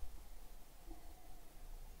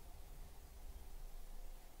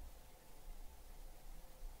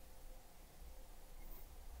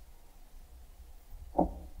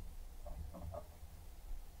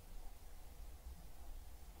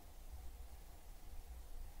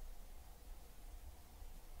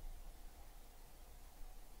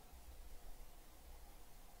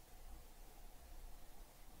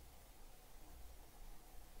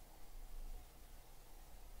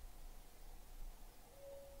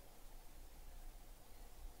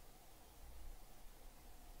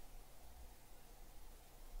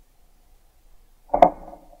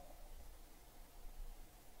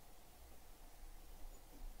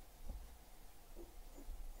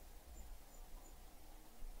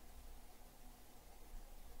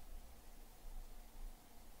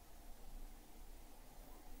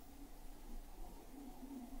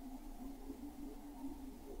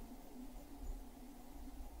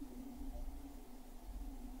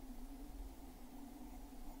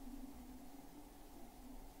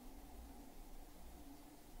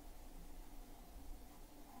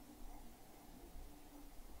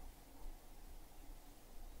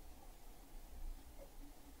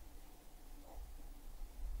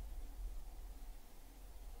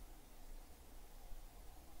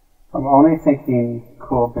 I'm only thinking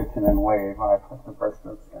cool, bitchin', and wave when I put the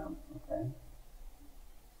breaststrokes down, okay?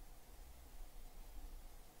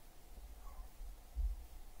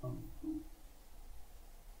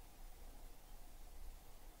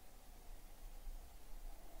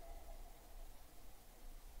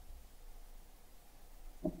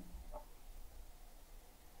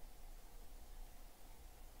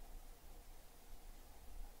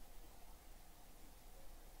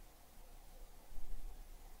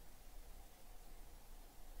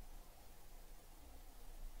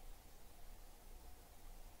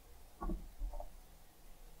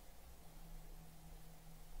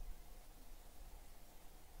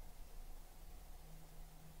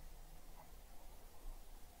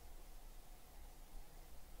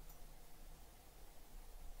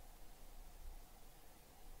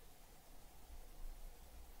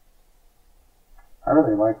 I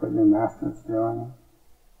really like what New Master's doing.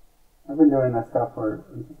 I've been doing this stuff where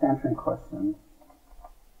I'm just answering questions,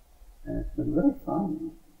 and it's been really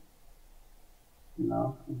fun. You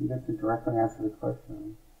know, you get to directly answer the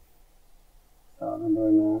question. So I've been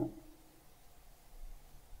doing that.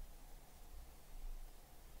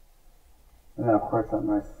 And then, of course, at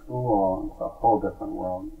my school, it's a whole different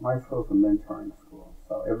world. My school's a mentoring school,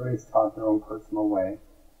 so everybody's taught their own personal way.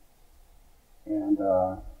 And,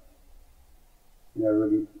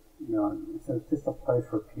 really, it's just a place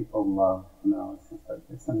where people love,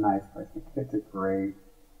 it's a nice place. The kids are great.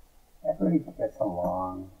 Everybody gets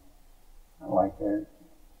along. I like it.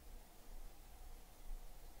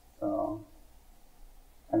 So,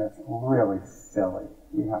 and it's really silly.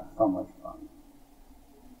 We have so much fun.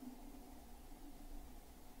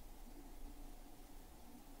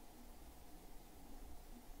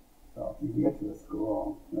 So, if you get to the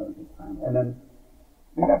school, you have a good time. And then,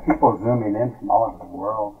 we got people zooming in from all over the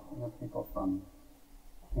world. We have people from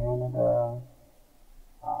Canada,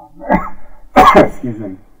 excuse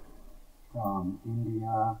me, from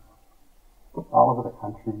India, all over the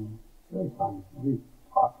country. It's really fun. We're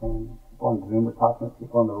talking, people on Zoom are talking to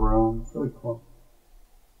people in the room. It's really cool.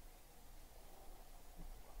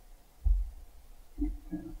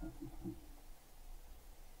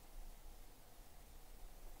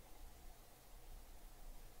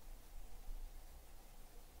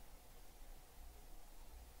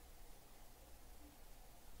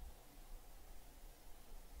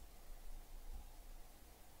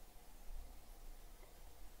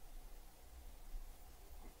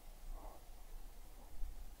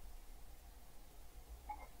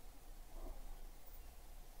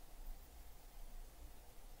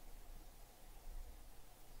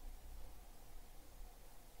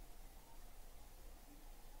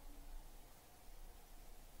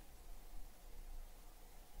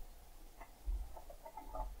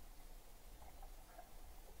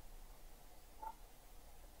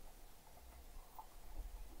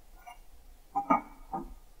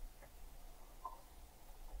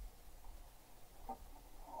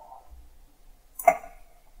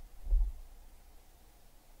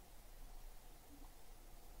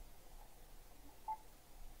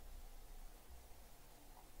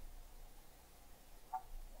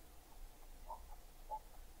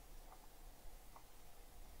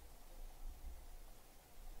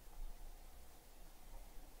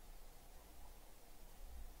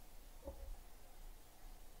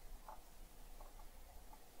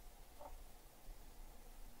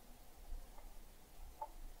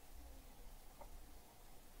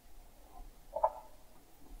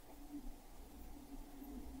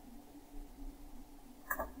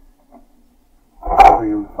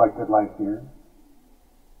 reflected light here.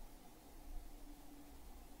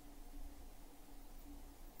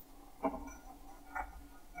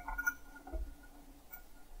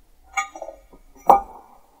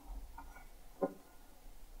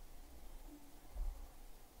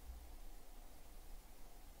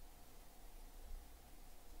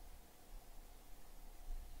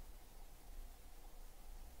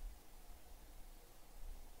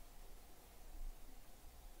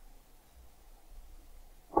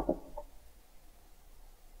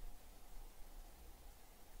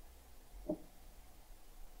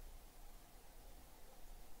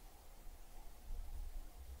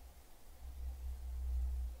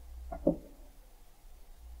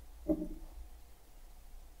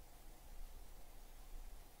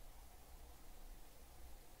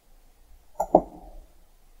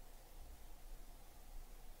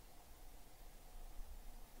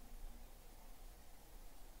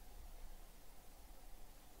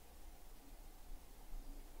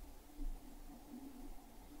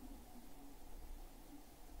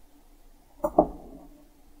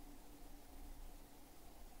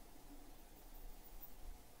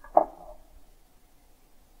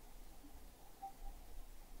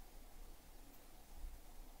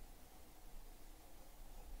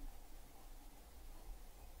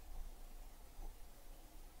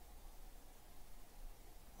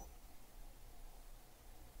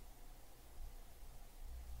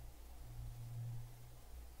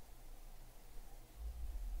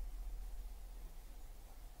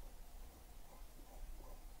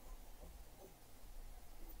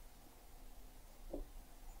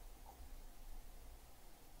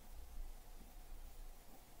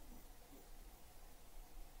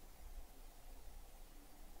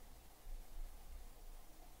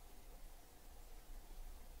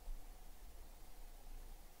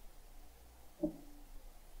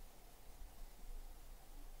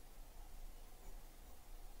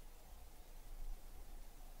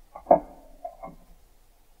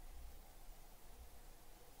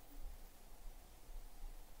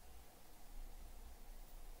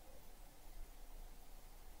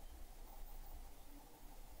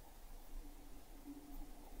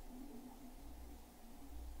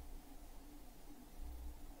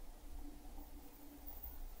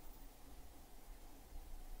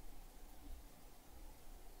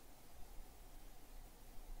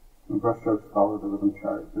 The brushstrokes follow the rhythm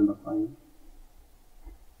chart in the frame.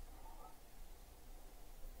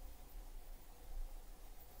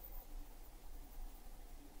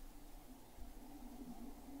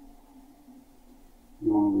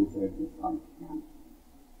 You want to lose edges on the can.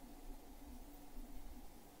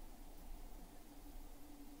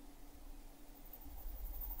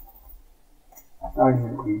 Now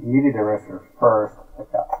you needed a eraser first to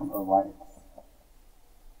pick out some of the lights.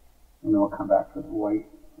 And then we'll come back to the white.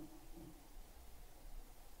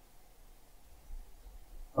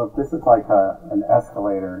 So if this is like an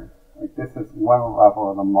escalator, like this is one level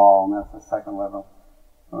of the mall and that's the second level.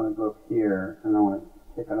 I want to go up here and I want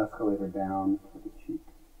to take an escalator down to the cheek.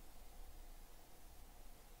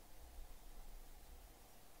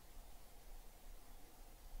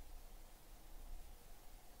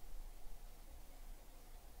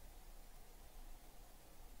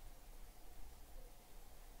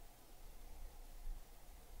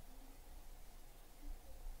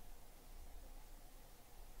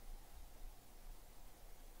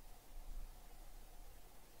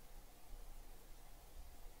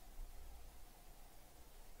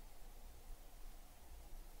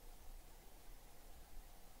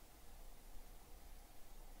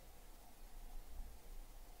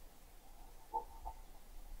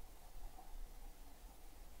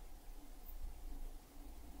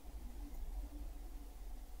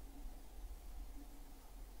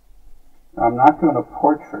 I'm not doing a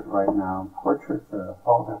portrait right now. Portraits are a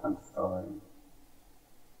whole different story.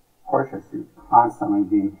 Portraits, you're constantly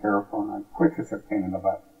being careful, and portraits are a pain in the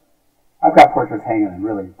butt. I've got portraits hanging in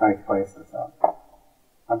really nice places, so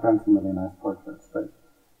I've done some really nice portraits, but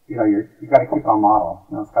you know, you got to keep on model.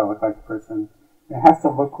 You know, it's got to look like the person. It has to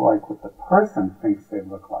look like what the person thinks they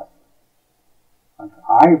look like. Like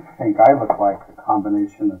I think I look like the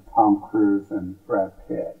combination of Tom Cruise and Brad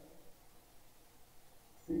Pitt.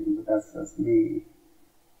 But that's just me.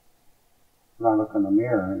 When I look in the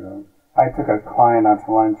mirror, you know, I took a client out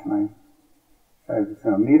to lunch and I was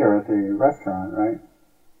going to meet her at the restaurant, right?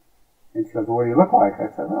 And she goes, well, what do you look like?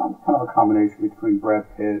 I said, well, I'm kind of a combination between Brad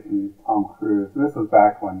Pitt and Tom Cruise. And this was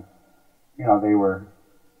back when, you know, they were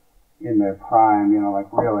in their prime, you know, like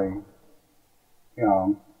really, you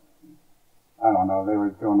know, I don't know, they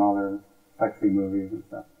were doing all their sexy movies and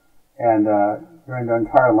stuff. And during the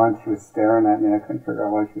entire lunch, she was staring at me. I couldn't figure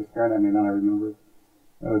out why she was staring at me, and then I remembered.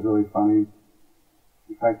 It was really funny.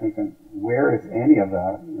 I was thinking, where is any of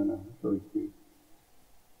that? You know, it's really cute.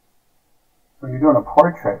 When you're doing a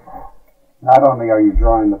portrait, not only are you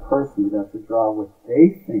drawing the person, you have to draw what they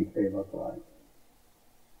think they look like.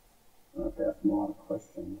 I have to ask them a lot of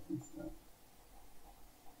questions and stuff.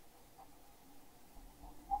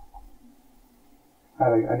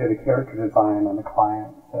 I did a character design on the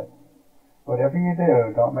client. Said, whatever you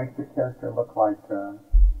do, don't make the character look like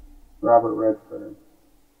Robert Redford.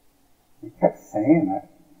 He kept saying that.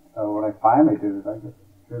 So what I finally did is I just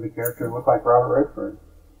drew the character to look like Robert Redford.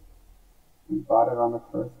 He bought it on the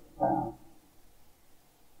first pass.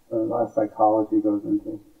 So a lot of psychology goes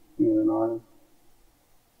into being an artist.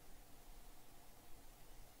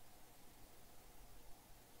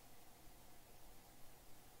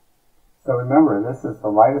 So remember, this is the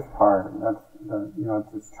lightest part. That's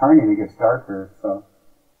it's turning, it gets darker. So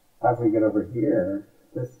as we get over here,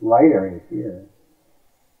 this light area here,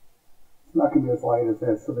 it's not going to be as light as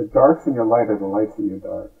this. So the darks in your light are the lights in your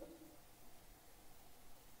dark.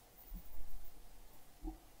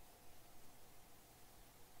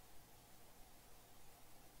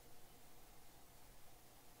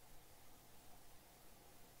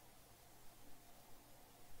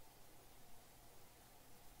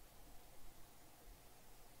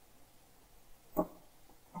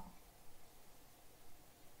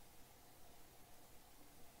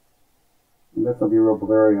 And this will be real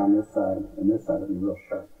blurry on this side, and this side will be real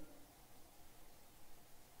sharp.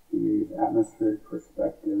 We use atmospheric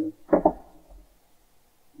perspective,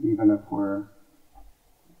 even if we're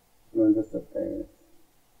doing just a face.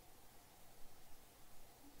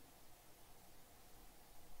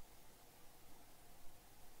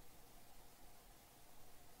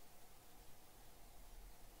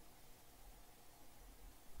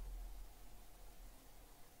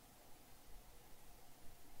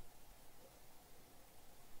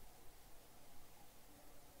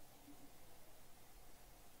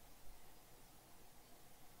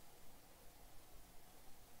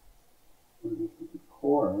 The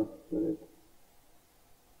core, but it's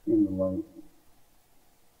in the light.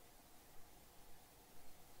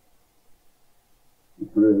 You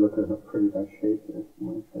can really look at how pretty that shape is. I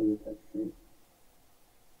want to show you that shape.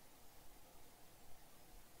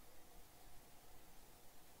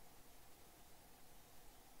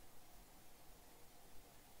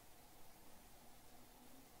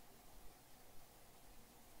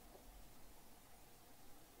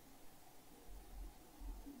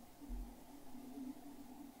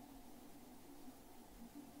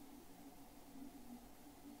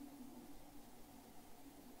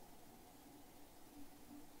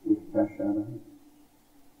 Cast shadow.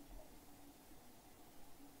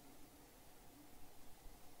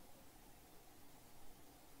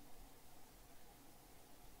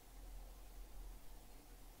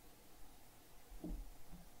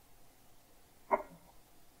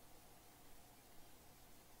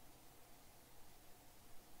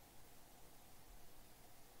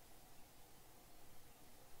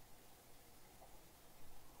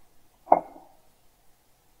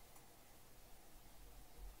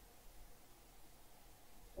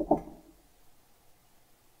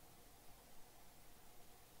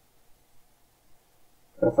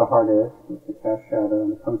 That's a hard edge, it's a cast shadow,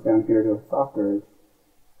 and it comes down here to a softer edge,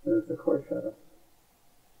 and it's a core shadow.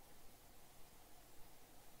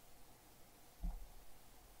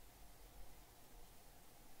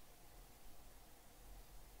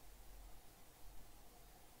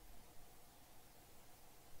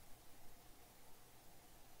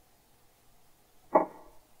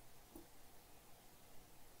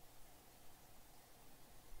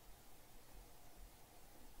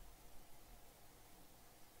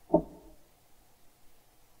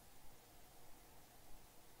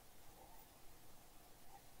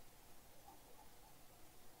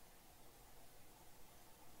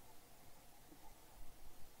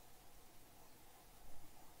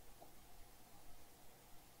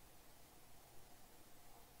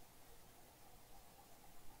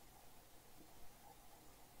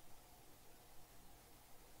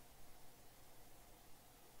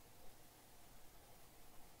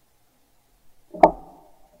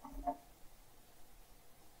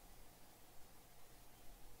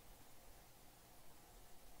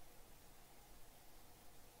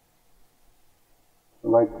 The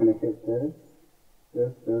light's going to hit this,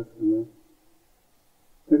 and this.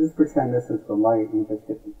 So just pretend this is the light and just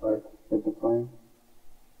hit the plane.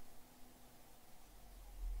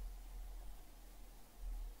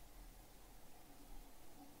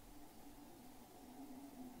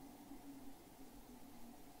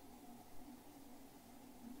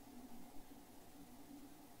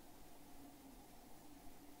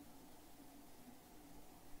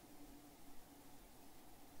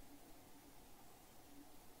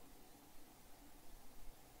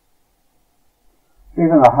 So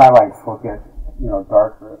even the highlights will get,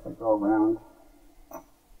 darker as I go around.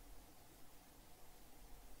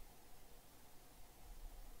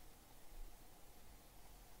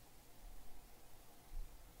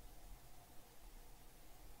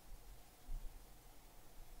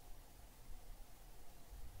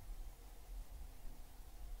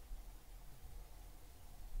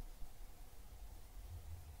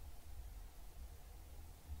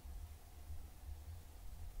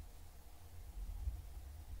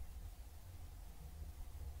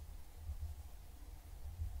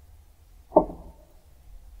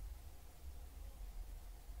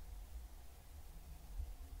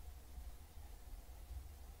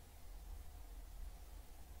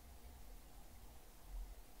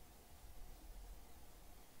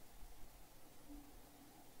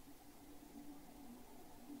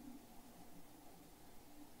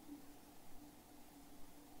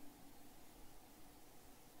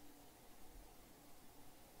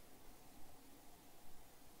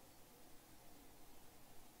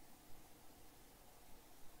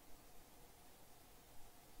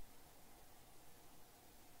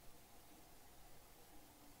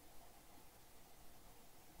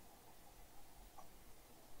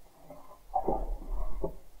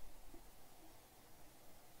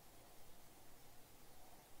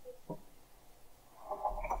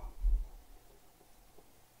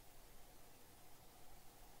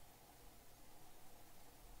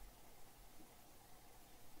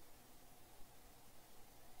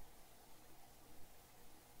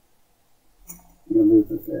 You lose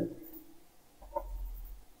this edge.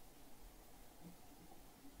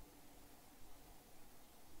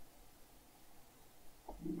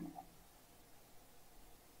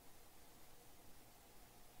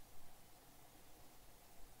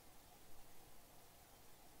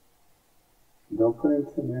 Don't put in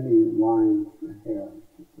too many lines for hair,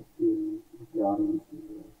 just to see what the audience can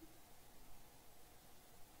do.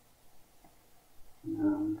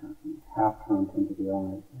 Now I'm got some half tones into the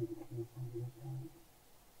eyes.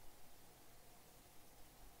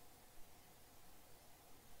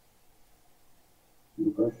 The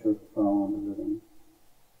brush strokes fall on the rhythm.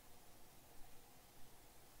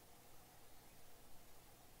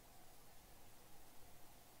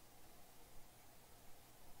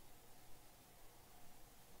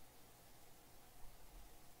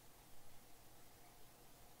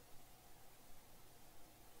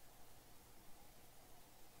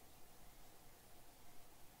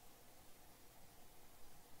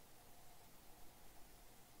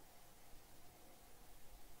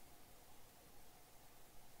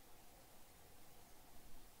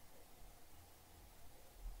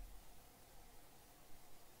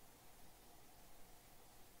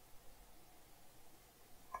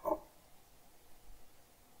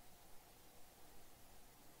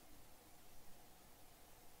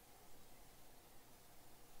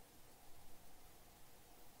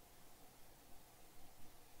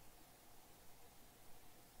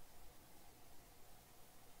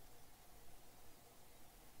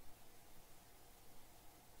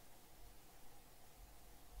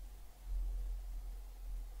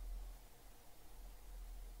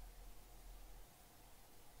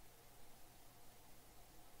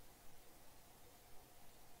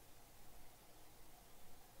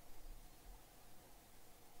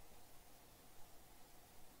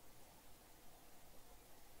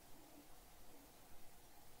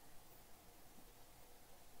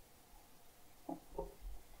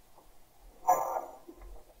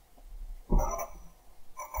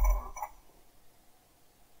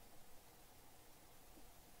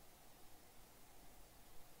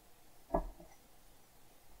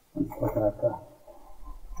 Let's look at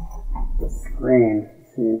the screen,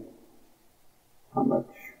 see how much,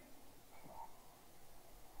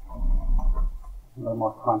 a little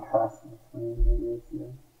more contrast in the screen than there is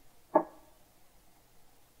here.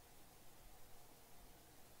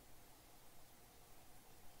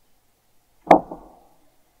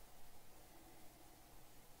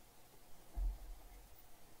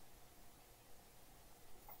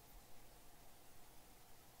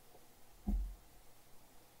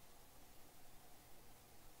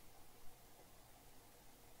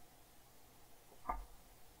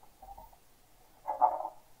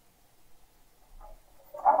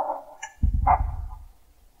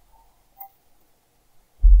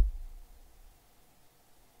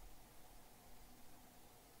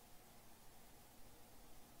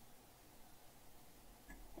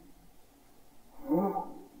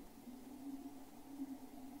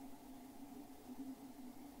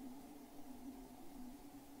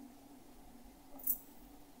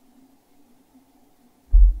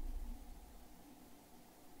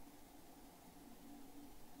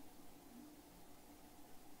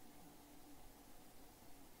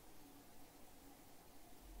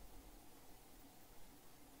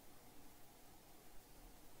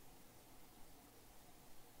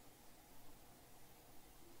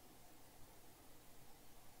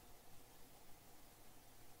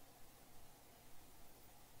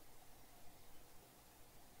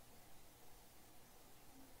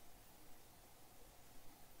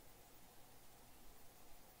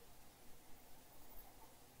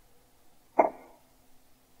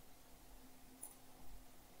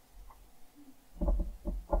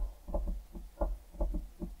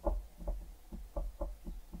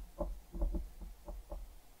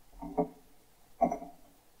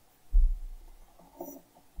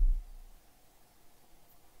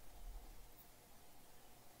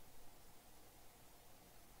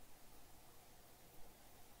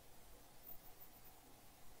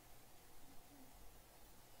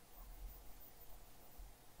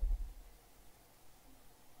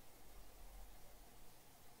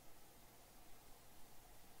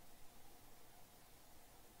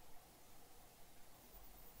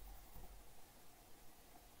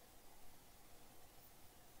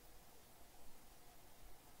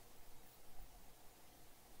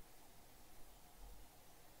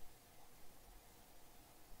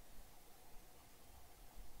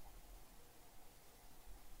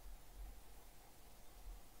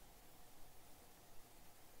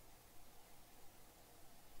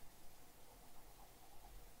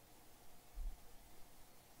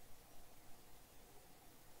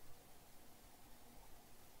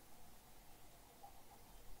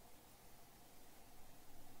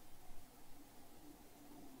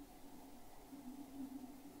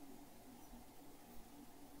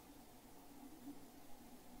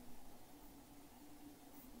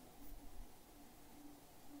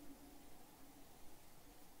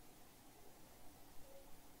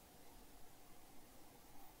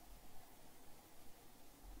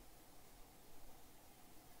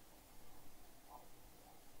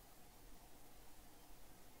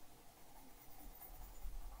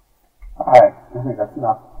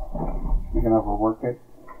 You can overwork it.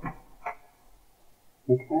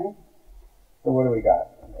 Okay. So what do we got?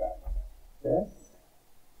 We got this.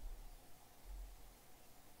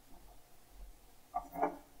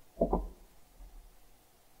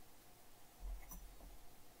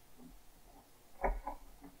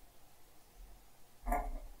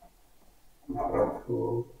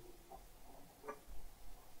 Tools.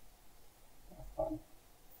 That's fun.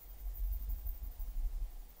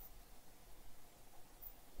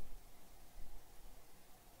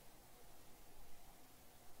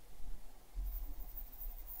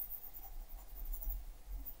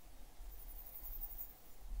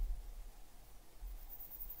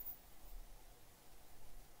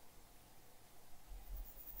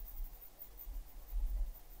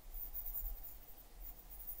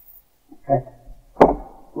 Okay.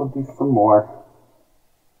 We'll do some more.